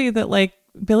crazy that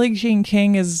Billie Jean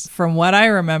King is, from what I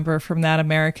remember from that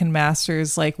American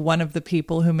Masters, one of the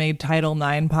people who made Title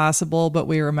IX possible, but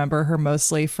we remember her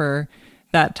mostly for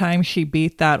that time she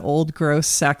beat that old gross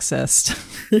sexist.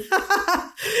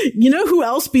 You know who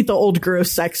else beat the old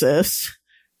gross sexist?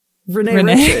 Renee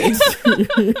Richards.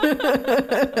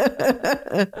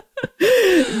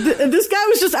 This guy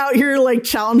was just out here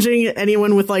challenging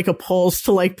anyone with a pulse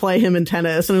to play him in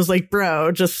tennis, and it was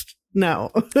bro, just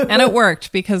no. And it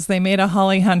worked because they made a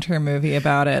Holly Hunter movie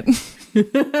about it.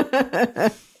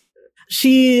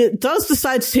 She does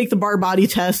decide to take the bar body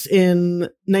test in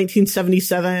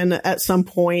 1977 at some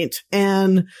point,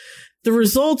 and the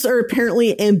results are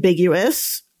apparently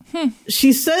ambiguous.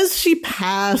 She says she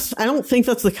passed. I don't think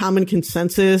that's the common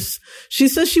consensus. She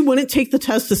says she wouldn't take the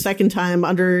test a second time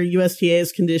under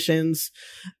USTA's conditions.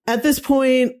 At this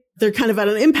point, they're kind of at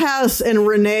an impasse, and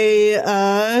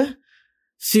Renee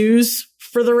sues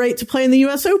for the right to play in the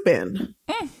US Open.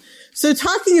 So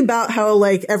talking about how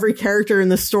every character in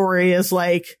the story is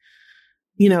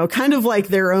kind of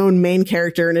their own main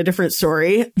character in a different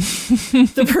story.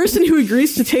 The person who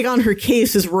agrees to take on her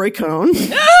case is Roy Cohn.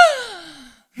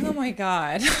 Oh my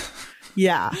God.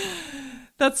 Yeah.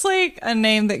 That's a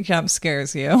name that jump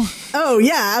scares you. Oh,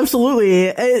 yeah, absolutely.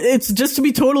 It's just to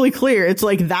be totally clear. It's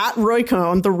that Roy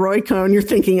Cohn, the Roy Cohn you're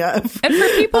thinking of. And for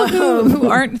people who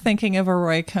aren't thinking of a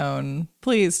Roy Cohn,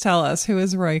 Please tell us, who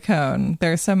is Roy Cohn?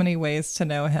 There are so many ways to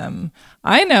know him.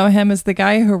 I know him as the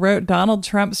guy who wrote Donald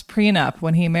Trump's prenup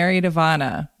when he married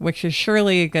Ivana, which is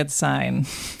surely a good sign.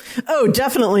 Oh,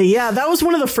 definitely. Yeah, that was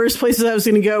one of the first places I was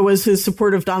going to go, was his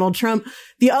support of Donald Trump.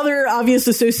 The other obvious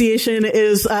association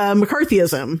is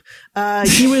McCarthyism.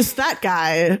 He was that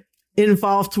guy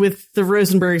involved with the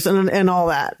Rosenbergs and all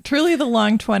that. Truly the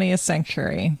long 20th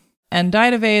century. And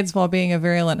died of AIDS while being a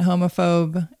virulent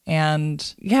homophobe.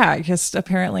 And yeah, just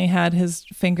apparently had his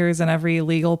fingers in every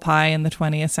legal pie in the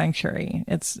 20th century.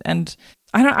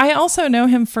 I also know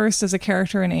him first as a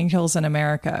character in Angels in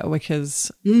America, which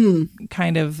is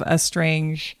kind of a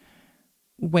strange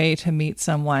way to meet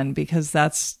someone, because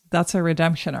that's a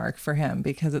redemption arc for him,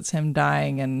 because it's him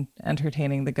dying and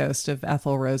entertaining the ghost of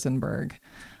Ethel Rosenberg.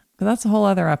 But that's a whole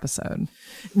other episode.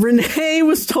 Renee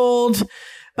was told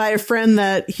by a friend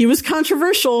that he was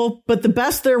controversial, but the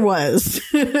best there was.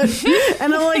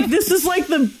 And I'm like, this is like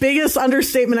the biggest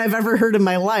understatement I've ever heard in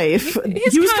my life.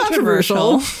 He was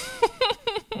controversial.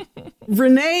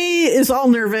 Renee is all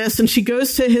nervous and she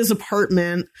goes to his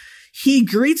apartment. He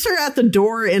greets her at the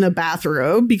door in a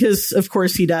bathrobe because, of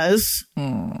course, he does.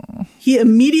 He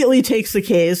immediately takes the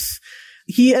case.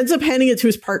 He ends up handing it to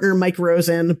his partner, Mike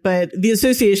Rosen, but the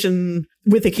association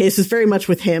with the case is very much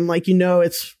with him. Like,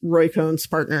 it's Roy Cohn's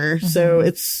partner. Mm-hmm. So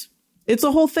it's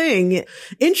a whole thing.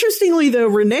 Interestingly, though,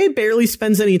 Renee barely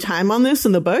spends any time on this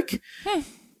in the book.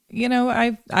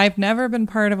 I've never been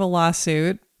part of a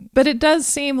lawsuit, but it does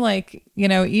seem like,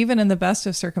 even in the best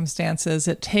of circumstances,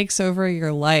 it takes over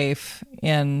your life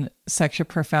in such a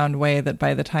profound way that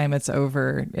by the time it's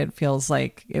over, it feels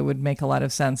like it would make a lot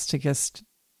of sense to just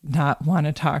not want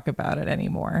to talk about it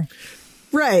anymore.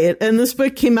 Right. And this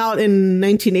book came out in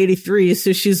 1983.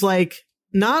 So she's like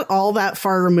not all that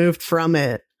far removed from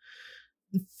it.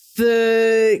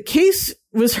 The case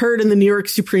was heard in the New York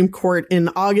Supreme Court in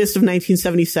August of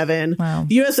 1977. Wow.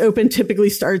 The U.S. Open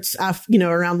typically starts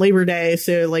around Labor Day.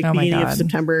 So beginning of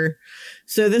September.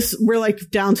 So we're like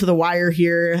down to the wire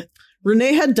here.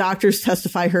 Renee had doctors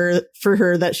testify for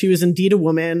her that she was indeed a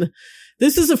woman.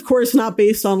 This is, of course, not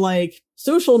based on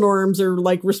social norms or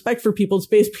respect for people. It's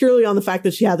based purely on the fact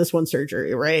that she had this one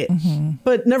surgery, right? Mm-hmm.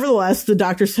 But nevertheless, the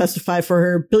doctors testify for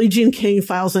her. Billie Jean King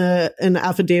files an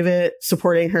affidavit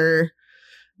supporting her.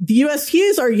 The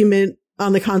USTA's argument,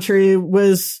 on the contrary,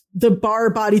 was the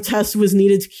Barr body test was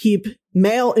needed to keep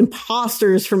male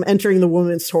imposters from entering the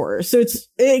women's tour. So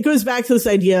it goes back to this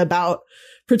idea about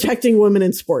protecting women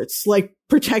in sports,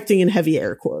 protecting in heavy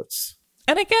air quotes.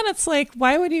 And again, it's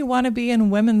why would you want to be in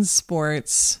women's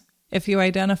sports if you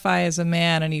identify as a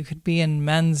man and you could be in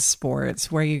men's sports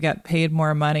where you get paid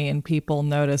more money and people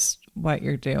notice what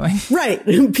you're doing? Right.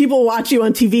 People watch you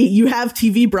on TV. You have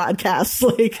TV broadcasts.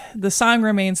 The song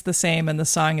remains the same and the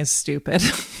song is stupid.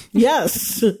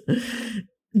 Yes.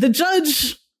 The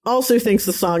judge also thinks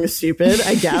the song is stupid,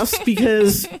 I guess,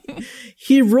 because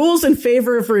he rules in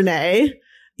favor of Renee.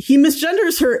 He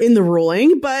misgenders her in the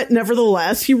ruling, but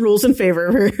nevertheless, he rules in favor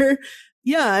of her.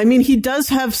 Yeah, he does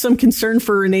have some concern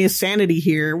for Renee's sanity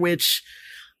here, which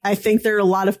I think there are a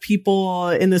lot of people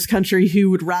in this country who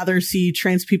would rather see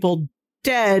trans people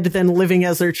dead than living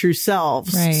as their true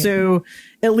selves. Right. So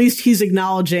at least he's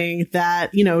acknowledging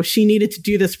that, she needed to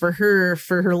do this for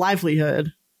her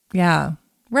livelihood. Yeah,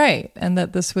 right. And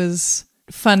that this was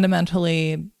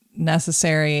fundamentally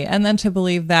necessary. And then to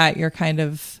believe that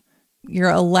you're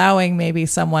allowing maybe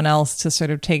someone else to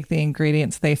sort of take the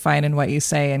ingredients they find in what you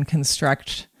say and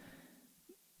construct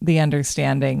the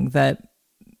understanding that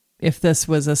if this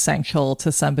was essential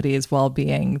to somebody's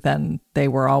well-being, then they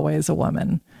were always a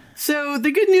woman. So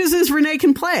the good news is Renee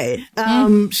can play.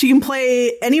 She can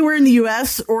play anywhere in the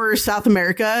U.S. or South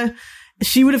America.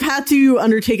 She would have had to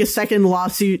undertake a second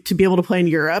lawsuit to be able to play in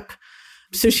Europe.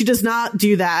 So she does not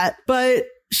do that, but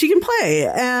she can play.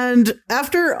 And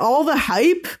after all the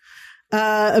hype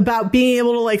about being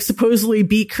able to supposedly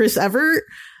beat Chris Evert,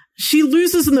 she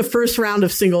loses in the first round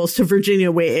of singles to Virginia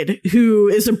Wade, who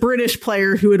is a British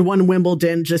player who had won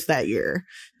Wimbledon just that year.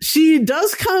 She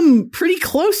does come pretty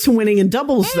close to winning in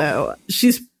doubles, though.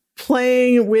 She's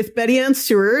playing with Betty Ann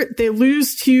Stewart. They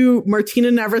lose to Martina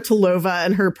Navratilova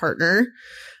and her partner.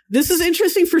 This is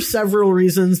interesting for several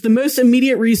reasons. The most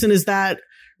immediate reason is that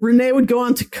Renee would go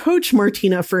on to coach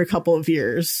Martina for a couple of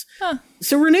years. Huh.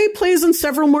 So Renee plays in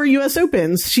several more U.S.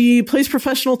 Opens. She plays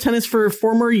professional tennis for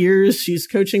 4 more years. She's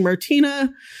coaching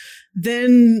Martina.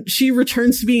 Then she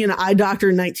returns to being an eye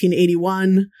doctor in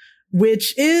 1981,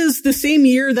 which is the same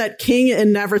year that King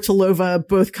and Navratilova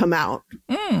both come out.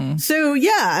 So,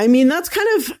 yeah, that's kind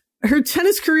of her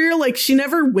tennis career, like, she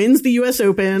never wins the US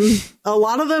Open. A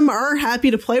lot of them are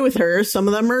happy to play with her. Some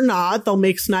of them are not. They'll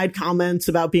make snide comments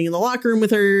about being in the locker room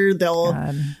with her.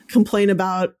 They'll complain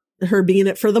about her being in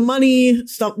it for the money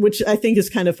stuff, which I think is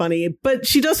kind of funny. But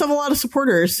she does have a lot of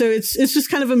supporters. So it's just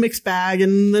kind of a mixed bag.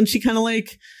 And then she kind of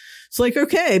like, it's like,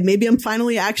 okay, maybe I'm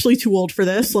finally actually too old for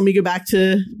this. Let me go back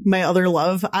to my other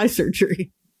love, eye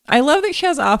surgery. I love that she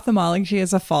has ophthalmology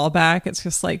as a fallback. It's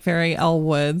just like very Elle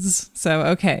Woods. So,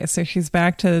 okay. So she's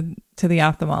back to the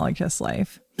ophthalmologist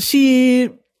life. She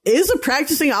is a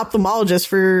practicing ophthalmologist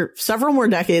for several more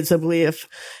decades, I believe.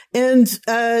 And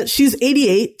she's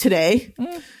 88 today.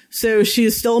 So she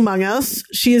is still among us.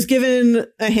 She has given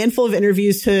a handful of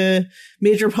interviews to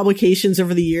major publications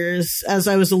over the years, as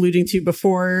I was alluding to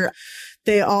before.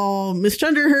 They all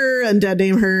misgender her and dead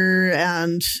name her.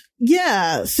 And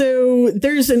yeah, so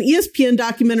there's an ESPN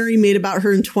documentary made about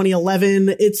her in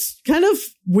 2011. It's kind of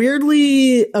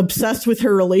weirdly obsessed with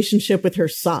her relationship with her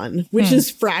son, which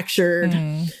is fractured.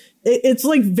 It's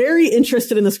like very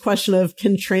interested in this question of,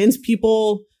 can trans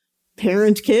people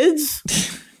parent kids?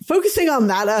 Focusing on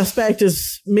that aspect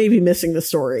is maybe missing the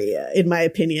story, in my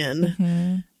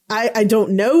opinion. I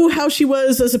don't know how she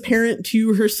was as a parent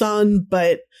to her son,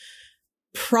 but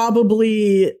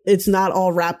probably it's not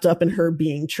all wrapped up in her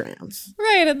being trans.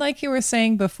 Right. And like you were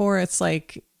saying before, it's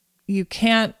like you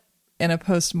can't, in a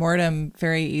postmortem,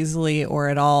 very easily or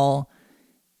at all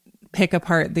pick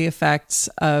apart the effects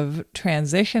of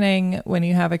transitioning when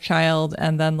you have a child,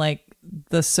 and then like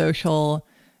the social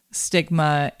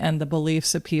stigma and the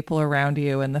beliefs of people around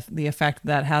you and the effect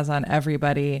that has on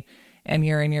everybody, and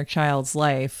you're in your child's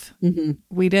life.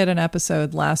 We did an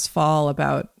episode last fall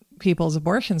about people's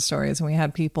abortion stories, and we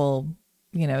had people,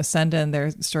 you know, send in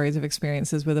their stories of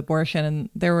experiences with abortion, and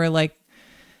there were like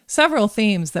several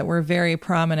themes that were very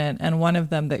prominent, and one of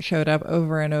them that showed up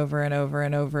over and over and over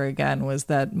and over again was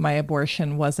that my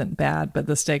abortion wasn't bad, but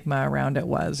the stigma around it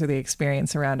was, or the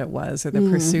experience around it was, or the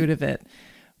pursuit of it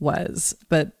was.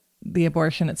 But the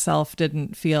abortion itself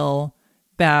didn't feel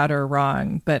bad or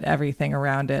wrong, but everything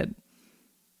around it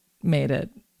made it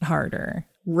harder.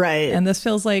 Right. And this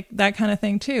feels like that kind of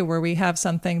thing too, where we have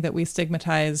something that we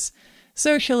stigmatize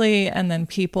socially, and then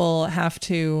people have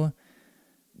to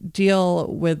deal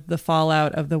with the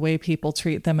fallout of the way people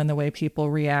treat them and the way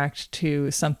people react to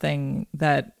something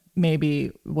that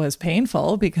maybe was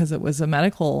painful because it was a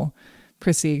medical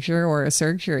procedure or a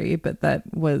surgery, but that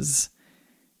was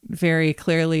very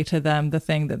clearly to them the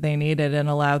thing that they needed and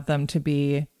allowed them to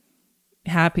be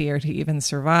happy or to even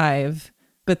survive.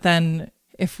 But then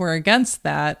if we're against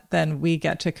that, then we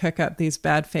get to cook up these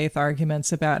bad faith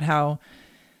arguments about how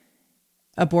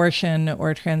abortion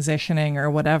or transitioning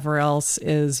or whatever else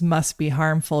must be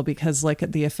harmful because look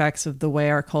at the effects of the way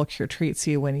our culture treats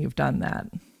you when you've done that.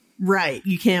 Right.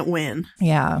 You can't win.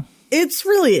 Yeah. It's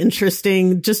really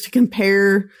interesting just to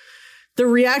compare the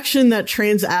reaction that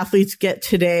trans athletes get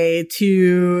today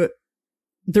to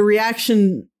the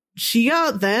reaction she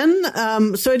got then.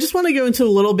 So I just want to go into a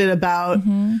little bit about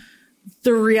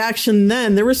the reaction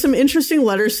then. There were some interesting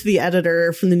letters to the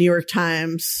editor from the New York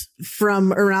Times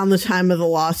from around the time of the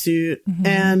lawsuit.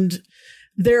 And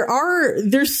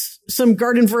there's some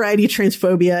garden variety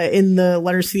transphobia in the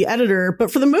letters to the editor,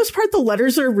 but for the most part, the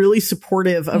letters are really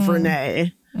supportive of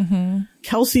Renee.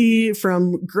 Kelsey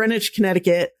from Greenwich,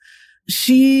 Connecticut.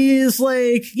 She's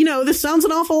like, you know, this sounds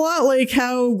an awful lot like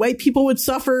how white people would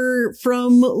suffer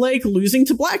from like losing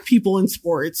to black people in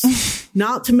sports,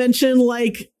 not to mention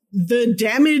like the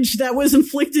damage that was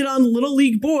inflicted on Little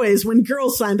League boys when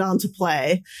girls signed on to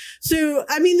play. So,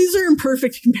 I mean, these are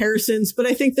imperfect comparisons, but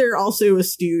I think they're also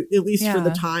astute, at least for the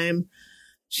time.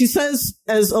 She says,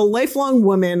 as a lifelong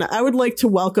woman, I would like to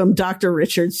welcome Dr.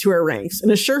 Richards to our ranks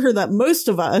and assure her that most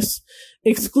of us,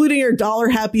 excluding our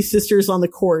dollar-happy sisters on the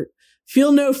court,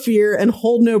 feel no fear and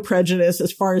hold no prejudice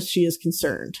as far as she is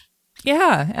concerned.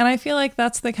 Yeah, and I feel like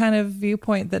that's the kind of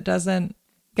viewpoint that doesn't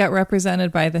get represented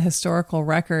by the historical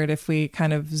record. If we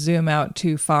kind of zoom out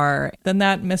too far, then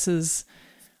that misses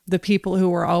the people who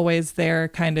were always there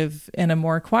kind of in a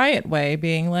more quiet way,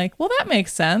 being like, well, that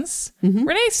makes sense.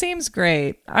 Renee seems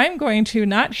great. I'm going to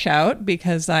not shout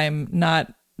because I'm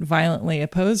not violently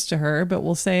opposed to her, but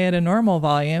we'll say at a normal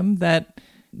volume that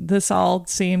this all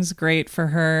seems great for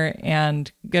her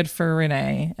and good for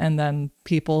Renee. And then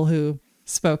people who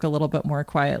spoke a little bit more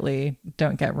quietly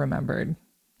don't get remembered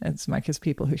as much as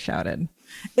people who shouted.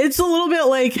 It's a little bit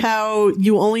like how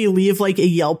you only leave like a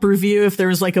Yelp review if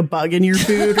there's like a bug in your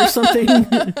food or something.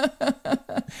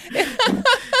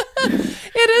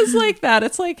 It is like that.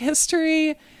 It's like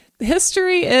history.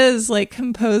 history is like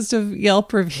composed of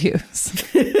Yelp reviews.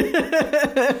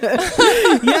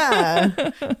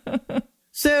 Yeah.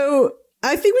 So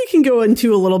I think we can go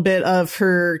into a little bit of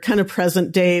her kind of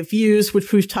present day views,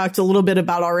 which we've talked a little bit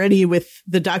about already with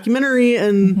the documentary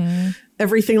and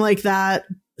everything like that.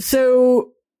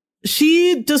 So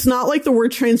she does not like the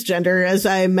word transgender, as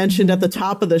I mentioned at the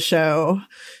top of the show.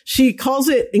 She calls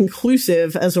it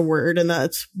inclusive as a word, and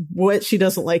that's what she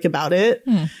doesn't like about it.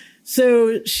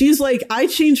 So she's like, I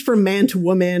changed from man to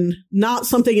woman, not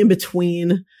something in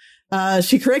between.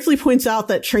 She correctly points out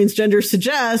that transgender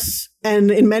suggests, and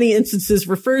in many instances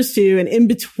refers to, an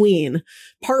in-between,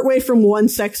 partway from one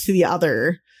sex to the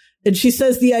other. And she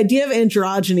says the idea of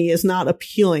androgyny is not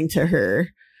appealing to her.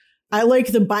 I like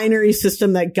the binary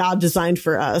system that God designed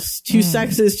for us. Two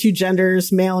sexes, two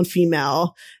genders, male and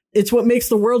female. It's what makes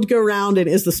the world go round and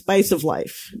is the spice of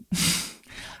life.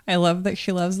 I love that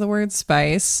she loves the word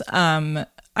spice.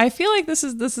 I feel like this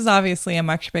is obviously a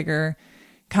much bigger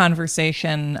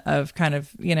conversation of kind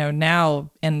of,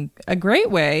 now in a great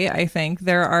way. I think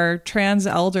there are trans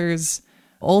elders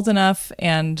old enough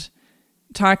and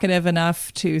talkative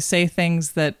enough to say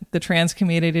things that the trans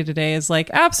community today is like,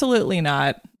 absolutely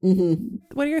not.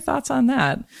 What are your thoughts on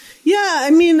that? Yeah,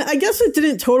 I mean, I guess it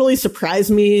didn't totally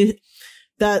surprise me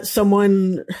that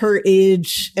someone her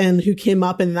age and who came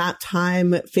up in that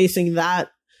time facing that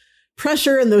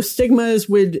pressure and those stigmas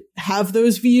would have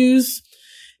those views.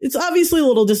 It's obviously a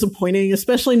little disappointing,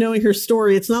 especially knowing her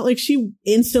story. It's not like she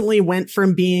instantly went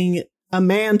from being a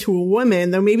man to a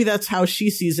woman, though maybe that's how she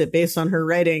sees it based on her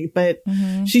writing. But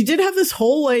she did have this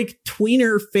whole like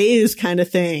tweener phase kind of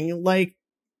thing, like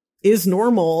is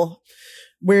normal,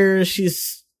 where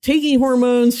she's taking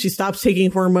hormones. She stops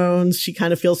taking hormones. She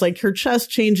kind of feels like her chest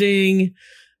changing.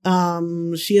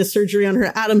 She has surgery on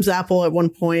her Adam's apple at one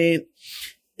point.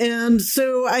 And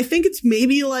so I think it's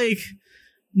maybe like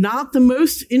not the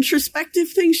most introspective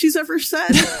thing she's ever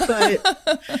said, but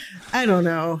I don't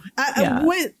know.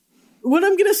 What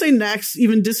I'm going to say next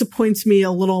even disappoints me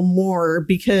a little more,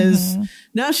 because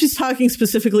now she's talking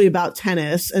specifically about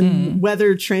tennis and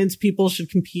whether trans people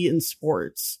should compete in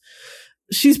sports.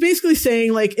 She's basically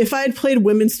saying, like, if I had played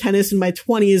women's tennis in my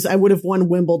 20s, I would have won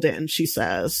Wimbledon, she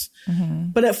says.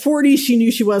 But at 40, she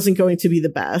knew she wasn't going to be the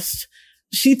best.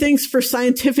 She thinks for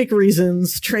scientific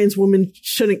reasons, trans women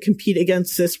shouldn't compete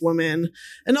against cis women.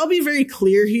 And I'll be very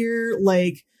clear here,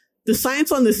 like, the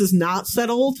science on this is not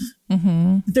settled.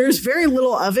 There's very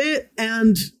little of it.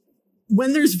 And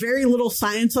when there's very little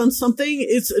science on something,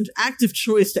 it's an active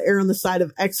choice to err on the side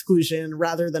of exclusion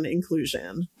rather than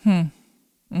inclusion.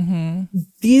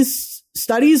 These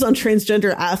studies on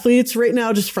transgender athletes right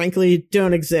now just frankly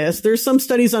don't exist. There's some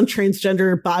studies on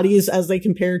transgender bodies as they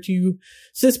compare to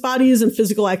cis bodies and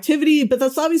physical activity, but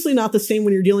that's obviously not the same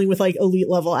when you're dealing with like elite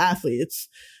level athletes.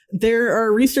 There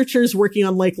are researchers working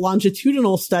on like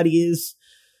longitudinal studies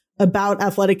about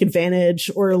athletic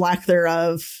advantage or lack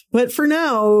thereof. But for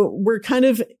now, we're kind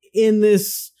of in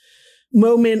this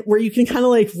moment where you can kind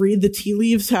of like read the tea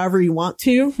leaves however you want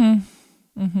to.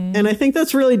 And I think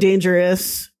that's really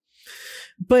dangerous.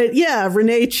 But yeah,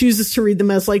 Renee chooses to read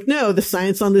them as like, no, the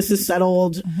science on this is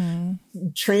settled.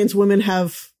 Trans women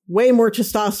have way more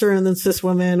testosterone than cis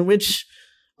women, which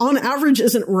on average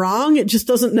isn't wrong. It just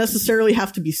doesn't necessarily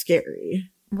have to be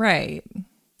scary. Right.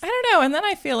 I don't know. And then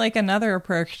I feel like another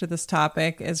approach to this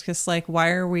topic is just like, why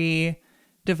are we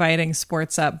dividing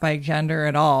sports up by gender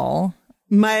at all?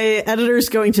 My editor's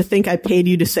going to think I paid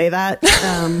you to say that.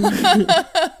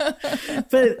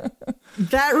 But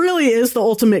that really is the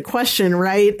ultimate question,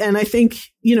 right? And I think,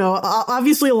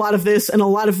 obviously a lot of this and a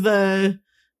lot of the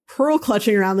pearl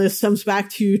clutching around this stems back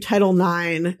to Title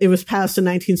IX. It was passed in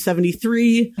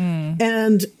 1973,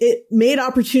 and it made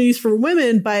opportunities for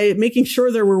women by making sure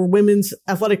there were women's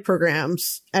athletic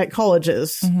programs at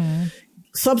colleges.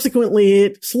 Subsequently,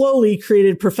 it slowly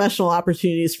created professional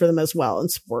opportunities for them as well in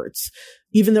sports.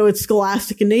 Even though it's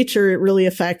scholastic in nature, it really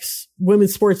affects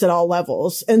women's sports at all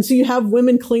levels. And so you have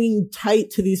women clinging tight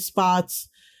to these spots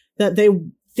that they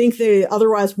think they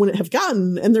otherwise wouldn't have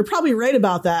gotten. And they're probably right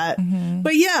about that.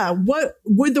 But yeah, what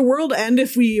would the world end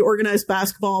if we organized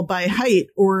basketball by height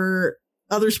or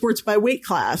other sports by weight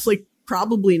class? Like,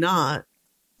 probably not.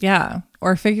 Yeah.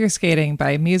 Or figure skating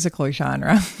by musical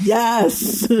genre.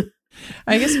 Yes.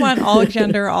 I just want all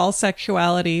gender, all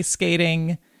sexuality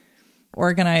skating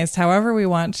organized however we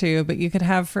want to, but you could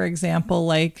have, for example,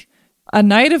 like a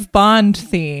night of Bond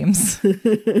themes.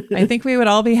 I think we would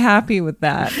all be happy with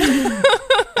that.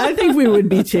 I think we would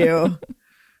be too.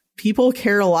 People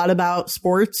care a lot about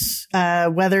sports,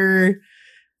 whether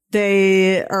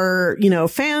they are,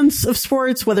 fans of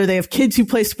sports, whether they have kids who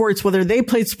play sports, whether they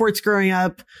played sports growing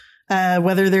up,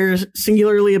 whether they're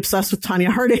singularly obsessed with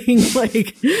Tanya Harding,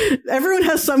 like everyone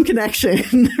has some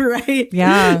connection, right?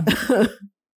 Yeah.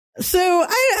 So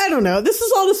I don't know. This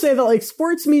is all to say that like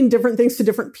sports mean different things to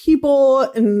different people,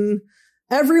 and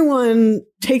everyone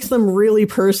takes them really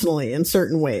personally in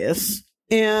certain ways.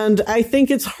 And I think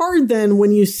it's hard then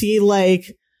when you see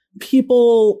like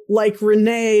people like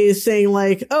Renée saying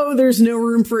like, oh, there's no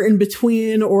room for in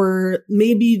between, or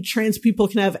maybe trans people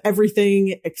can have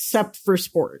everything except for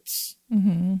sports.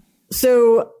 Mm-hmm.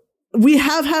 So we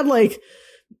have had like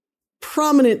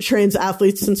prominent trans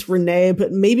athletes since Renée,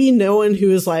 but maybe no one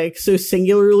who is like so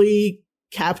singularly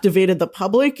captivated the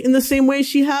public in the same way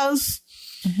she has.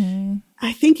 Mm-hmm.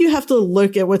 I think you have to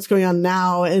look at what's going on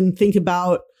now and think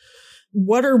about,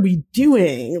 what are we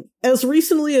doing? As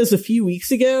recently as a few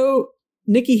weeks ago,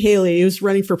 Nikki Haley, who's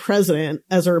running for president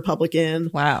as a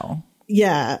Republican. Wow.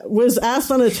 Yeah, was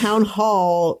asked on a town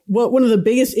hall what one of the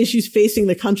biggest issues facing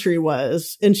the country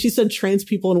was. And she said trans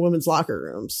people in women's locker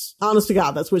rooms. Honest to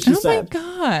God, that's what she said. Oh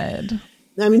my God.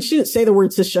 I mean, she didn't say the word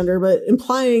cisgender, but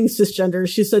implying cisgender,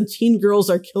 she said teen girls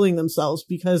are killing themselves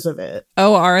because of it.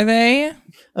 Oh, are they?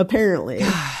 Apparently.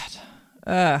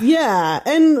 God. Yeah.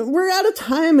 And we're at a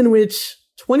time in which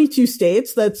 22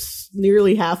 states, that's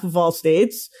nearly half of all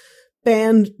states,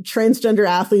 banned transgender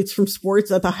athletes from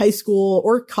sports at the high school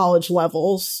or college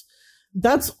levels.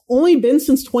 That's only been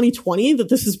since 2020 that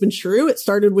this has been true. It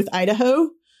started with Idaho.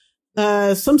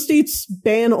 Some states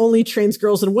ban only trans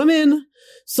girls and women.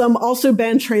 Some also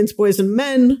ban trans boys and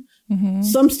men. Mm-hmm.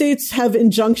 Some states have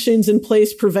injunctions in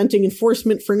place preventing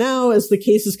enforcement for now, as the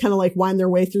cases kind of like wind their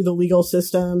way through the legal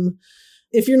system.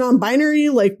 If you're non-binary,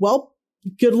 like, well,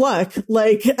 good luck.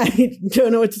 Like, I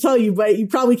don't know what to tell you, but you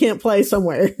probably can't play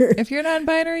somewhere. If you're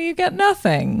non-binary, you get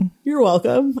nothing. You're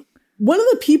welcome. One of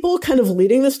the people kind of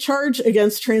leading this charge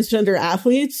against transgender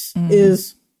athletes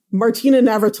is Martina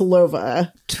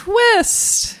Navratilova.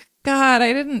 Twist. God,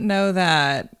 I didn't know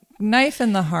that. Knife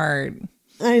in the heart.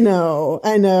 I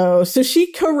know. So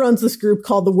she co-runs this group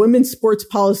called the Women's Sports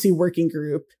Policy Working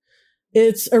Group.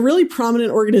 It's a really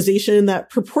prominent organization that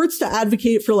purports to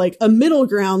advocate for like a middle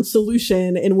ground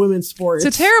solution in women's sports.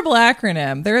 It's a terrible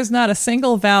acronym. There is not a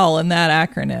single vowel in that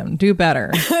acronym. Do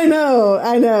better. I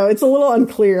know. It's a little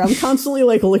unclear. I'm constantly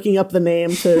like looking up the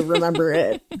name to remember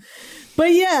it.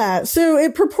 But yeah, so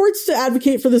it purports to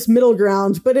advocate for this middle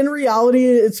ground, but in reality,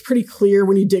 it's pretty clear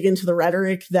when you dig into the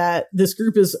rhetoric that this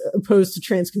group is opposed to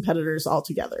trans competitors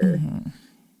altogether. Mm-hmm.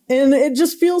 And it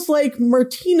just feels like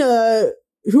Martina,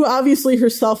 who obviously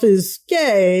herself is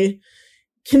gay,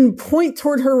 can point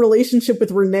toward her relationship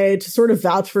with Renée to sort of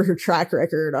vouch for her track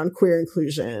record on queer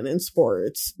inclusion in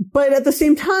sports. But at the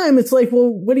same time, it's like, well,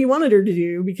 what do you wanted her to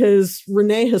do? Because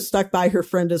Renée has stuck by her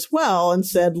friend as well and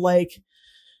said, like,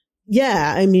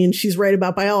 yeah, I mean, she's right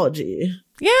about biology.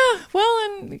 Yeah, well,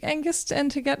 and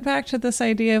to get back to this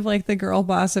idea of like the girl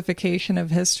bossification of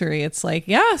history, it's like,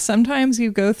 yeah, sometimes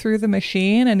you go through the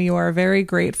machine and you are very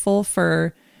grateful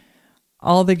for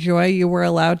all the joy you were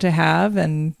allowed to have,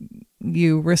 and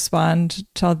you respond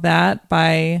to that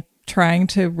by trying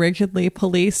to rigidly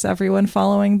police everyone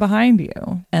following behind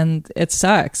you. And it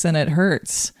sucks and it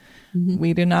hurts. Mm-hmm.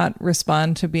 We do not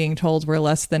respond to being told we're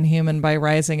less than human by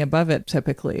rising above it,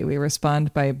 typically. We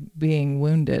respond by being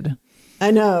wounded.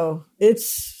 I know.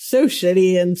 It's so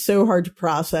shitty and so hard to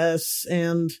process.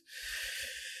 And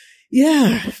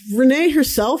yeah, Renée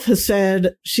herself has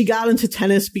said she got into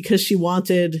tennis because she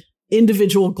wanted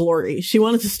individual glory. She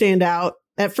wanted to stand out,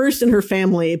 at first in her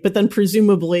family, but then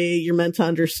presumably you're meant to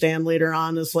understand later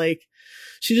on is like,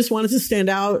 she just wanted to stand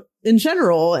out in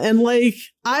general. And like,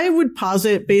 I would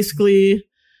posit basically,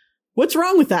 what's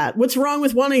wrong with that? What's wrong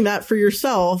with wanting that for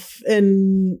yourself?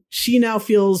 And she now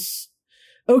feels,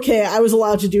 okay, I was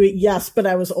allowed to do it. Yes, but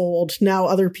I was old. Now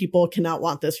other people cannot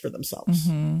want this for themselves.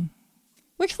 Mm-hmm.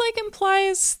 Which like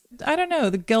implies, I don't know,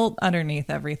 the guilt underneath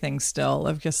everything still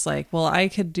of just like, well, I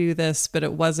could do this, but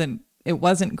it wasn't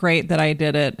great that I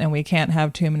did it, and we can't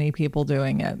have too many people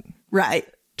doing it. Right.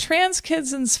 Trans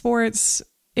kids in sports,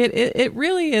 it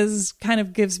really is kind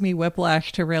of gives me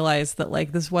whiplash to realize that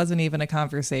like this wasn't even a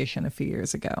conversation a few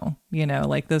years ago. You know,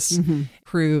 like this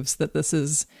proves that this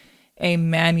is a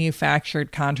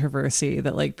manufactured controversy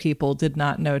that like people did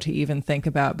not know to even think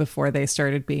about before they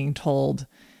started being told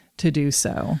to do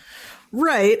so.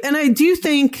 Right. And I do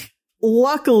think,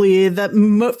 luckily, that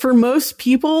for most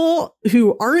people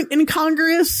who aren't in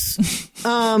Congress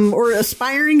or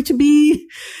aspiring to be,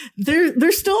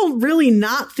 they're still really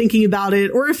not thinking about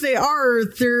it. Or if they are,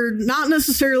 they're not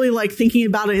necessarily like thinking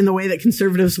about it in the way that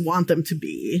conservatives want them to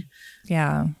be.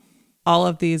 Yeah. all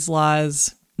of these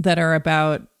laws that are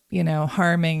about,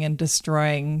 harming and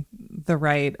destroying the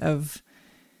right of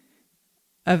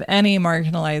any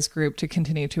marginalized group to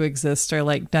continue to exist are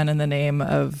like done in the name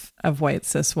of white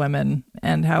cis women,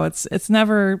 and how it's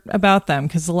never about them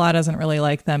because the law doesn't really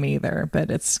like them either. But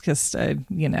it's just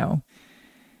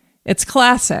it's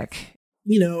classic.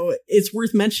 It's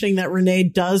worth mentioning that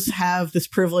Renée does have this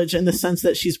privilege in the sense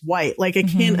that she's white. Like, I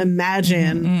can't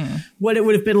imagine what it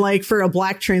would have been like for a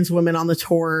Black trans woman on the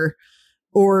tour.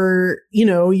 Or,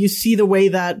 you see the way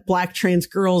that Black trans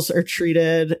girls are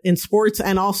treated in sports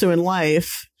and also in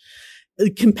life.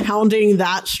 Compounding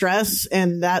that stress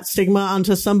and that stigma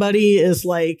onto somebody is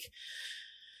like,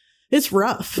 it's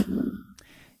rough.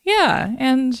 Yeah.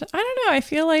 And I don't know. I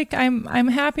feel like I'm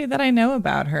happy that I know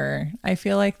about her. I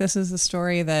feel like this is a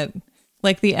story that,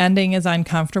 like, the ending is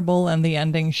uncomfortable and the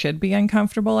ending should be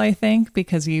uncomfortable, I think,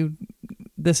 because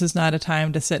this is not a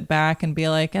time to sit back and be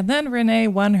like, and then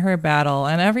Renée won her battle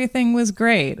and everything was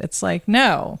great. It's like,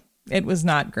 no, it was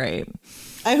not great.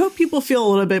 I hope people feel a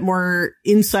little bit more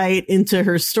insight into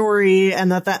her story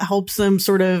and that helps them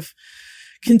sort of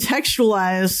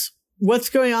contextualize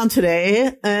what's going on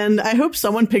today. And I hope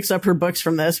someone picks up her books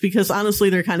from this because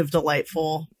honestly, they're kind of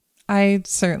delightful. I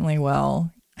certainly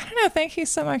will. I don't know. Thank you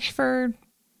so much for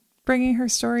bringing her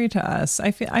story to us.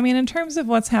 I mean, in terms of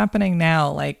what's happening now,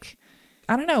 like,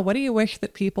 I don't know. What do you wish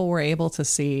that people were able to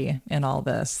see in all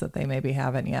this that they maybe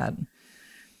haven't yet?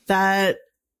 That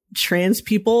trans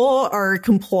people are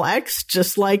complex,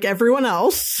 just like everyone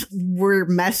else. We're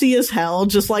messy as hell,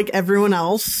 just like everyone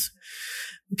else.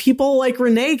 People like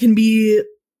Renée can be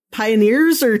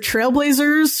pioneers or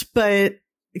trailblazers, but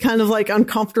kind of like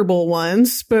uncomfortable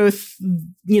ones, both,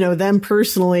 them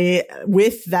personally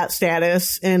with that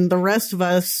status and the rest of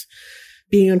us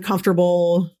being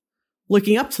uncomfortable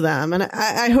looking up to them. And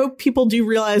I hope people do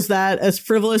realize that as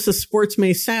frivolous as sports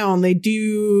may sound, they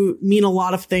do mean a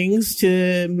lot of things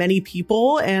to many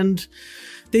people, and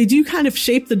they do kind of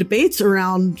shape the debates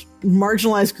around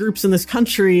marginalized groups in this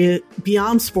country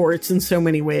beyond sports in so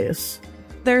many ways.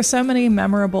 There are so many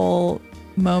memorable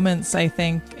moments, I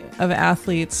think, of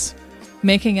athletes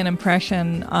making an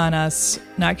impression on us,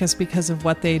 not just because of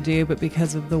what they do, but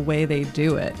because of the way they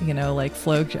do it, like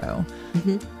FloJo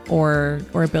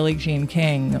or Billie Jean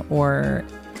King, or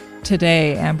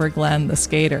today, Amber Glenn, the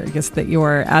skater, just that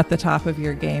you're at the top of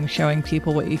your game, showing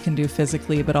people what you can do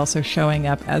physically, but also showing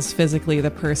up as physically the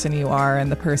person you are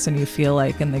and the person you feel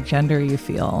like and the gender you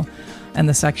feel and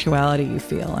the sexuality you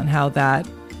feel, and how that,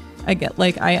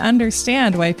 I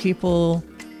understand why people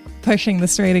pushing the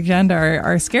straight agenda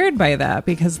are scared by that,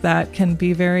 because that can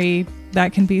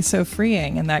be so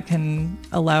freeing, and that can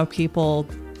allow people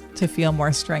to feel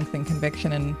more strength and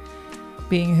conviction in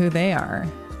being who they are.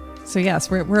 So yes,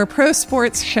 we're a pro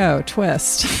sports show.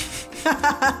 Twist.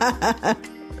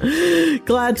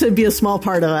 Glad to be a small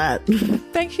part of that.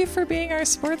 Thank you for being our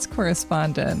sports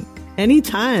correspondent.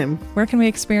 Anytime. Where can we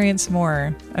experience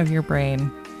more of your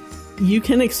brain? You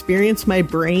can experience my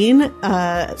brain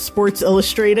at Sports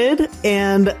Illustrated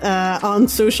and on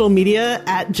social media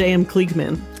at JM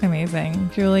Kliegman. Amazing.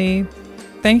 Julie,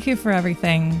 thank you for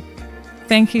everything.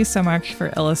 Thank you so much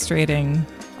for illustrating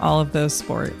all of those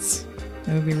sports.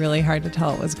 It would be really hard to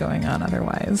tell what was going on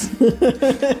otherwise.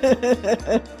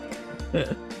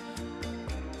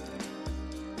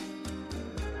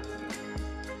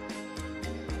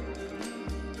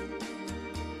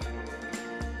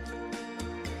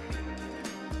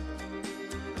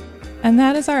 And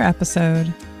that is our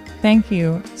episode. Thank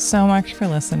you so much for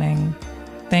listening.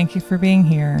 Thank you for being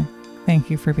here. Thank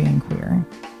you for being queer.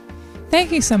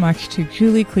 Thank you so much to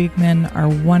Julie Kliegman, our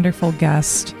wonderful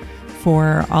guest,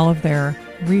 for all of their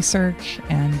research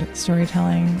and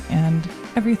storytelling and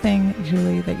everything,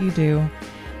 Julie, that you do.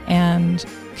 And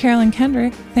Carolyn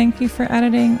Kendrick, thank you for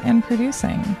editing and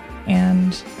producing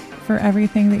and for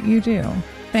everything that you do.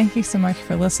 Thank you so much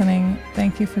for listening.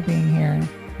 Thank you for being here.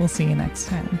 We'll see you next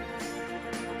time.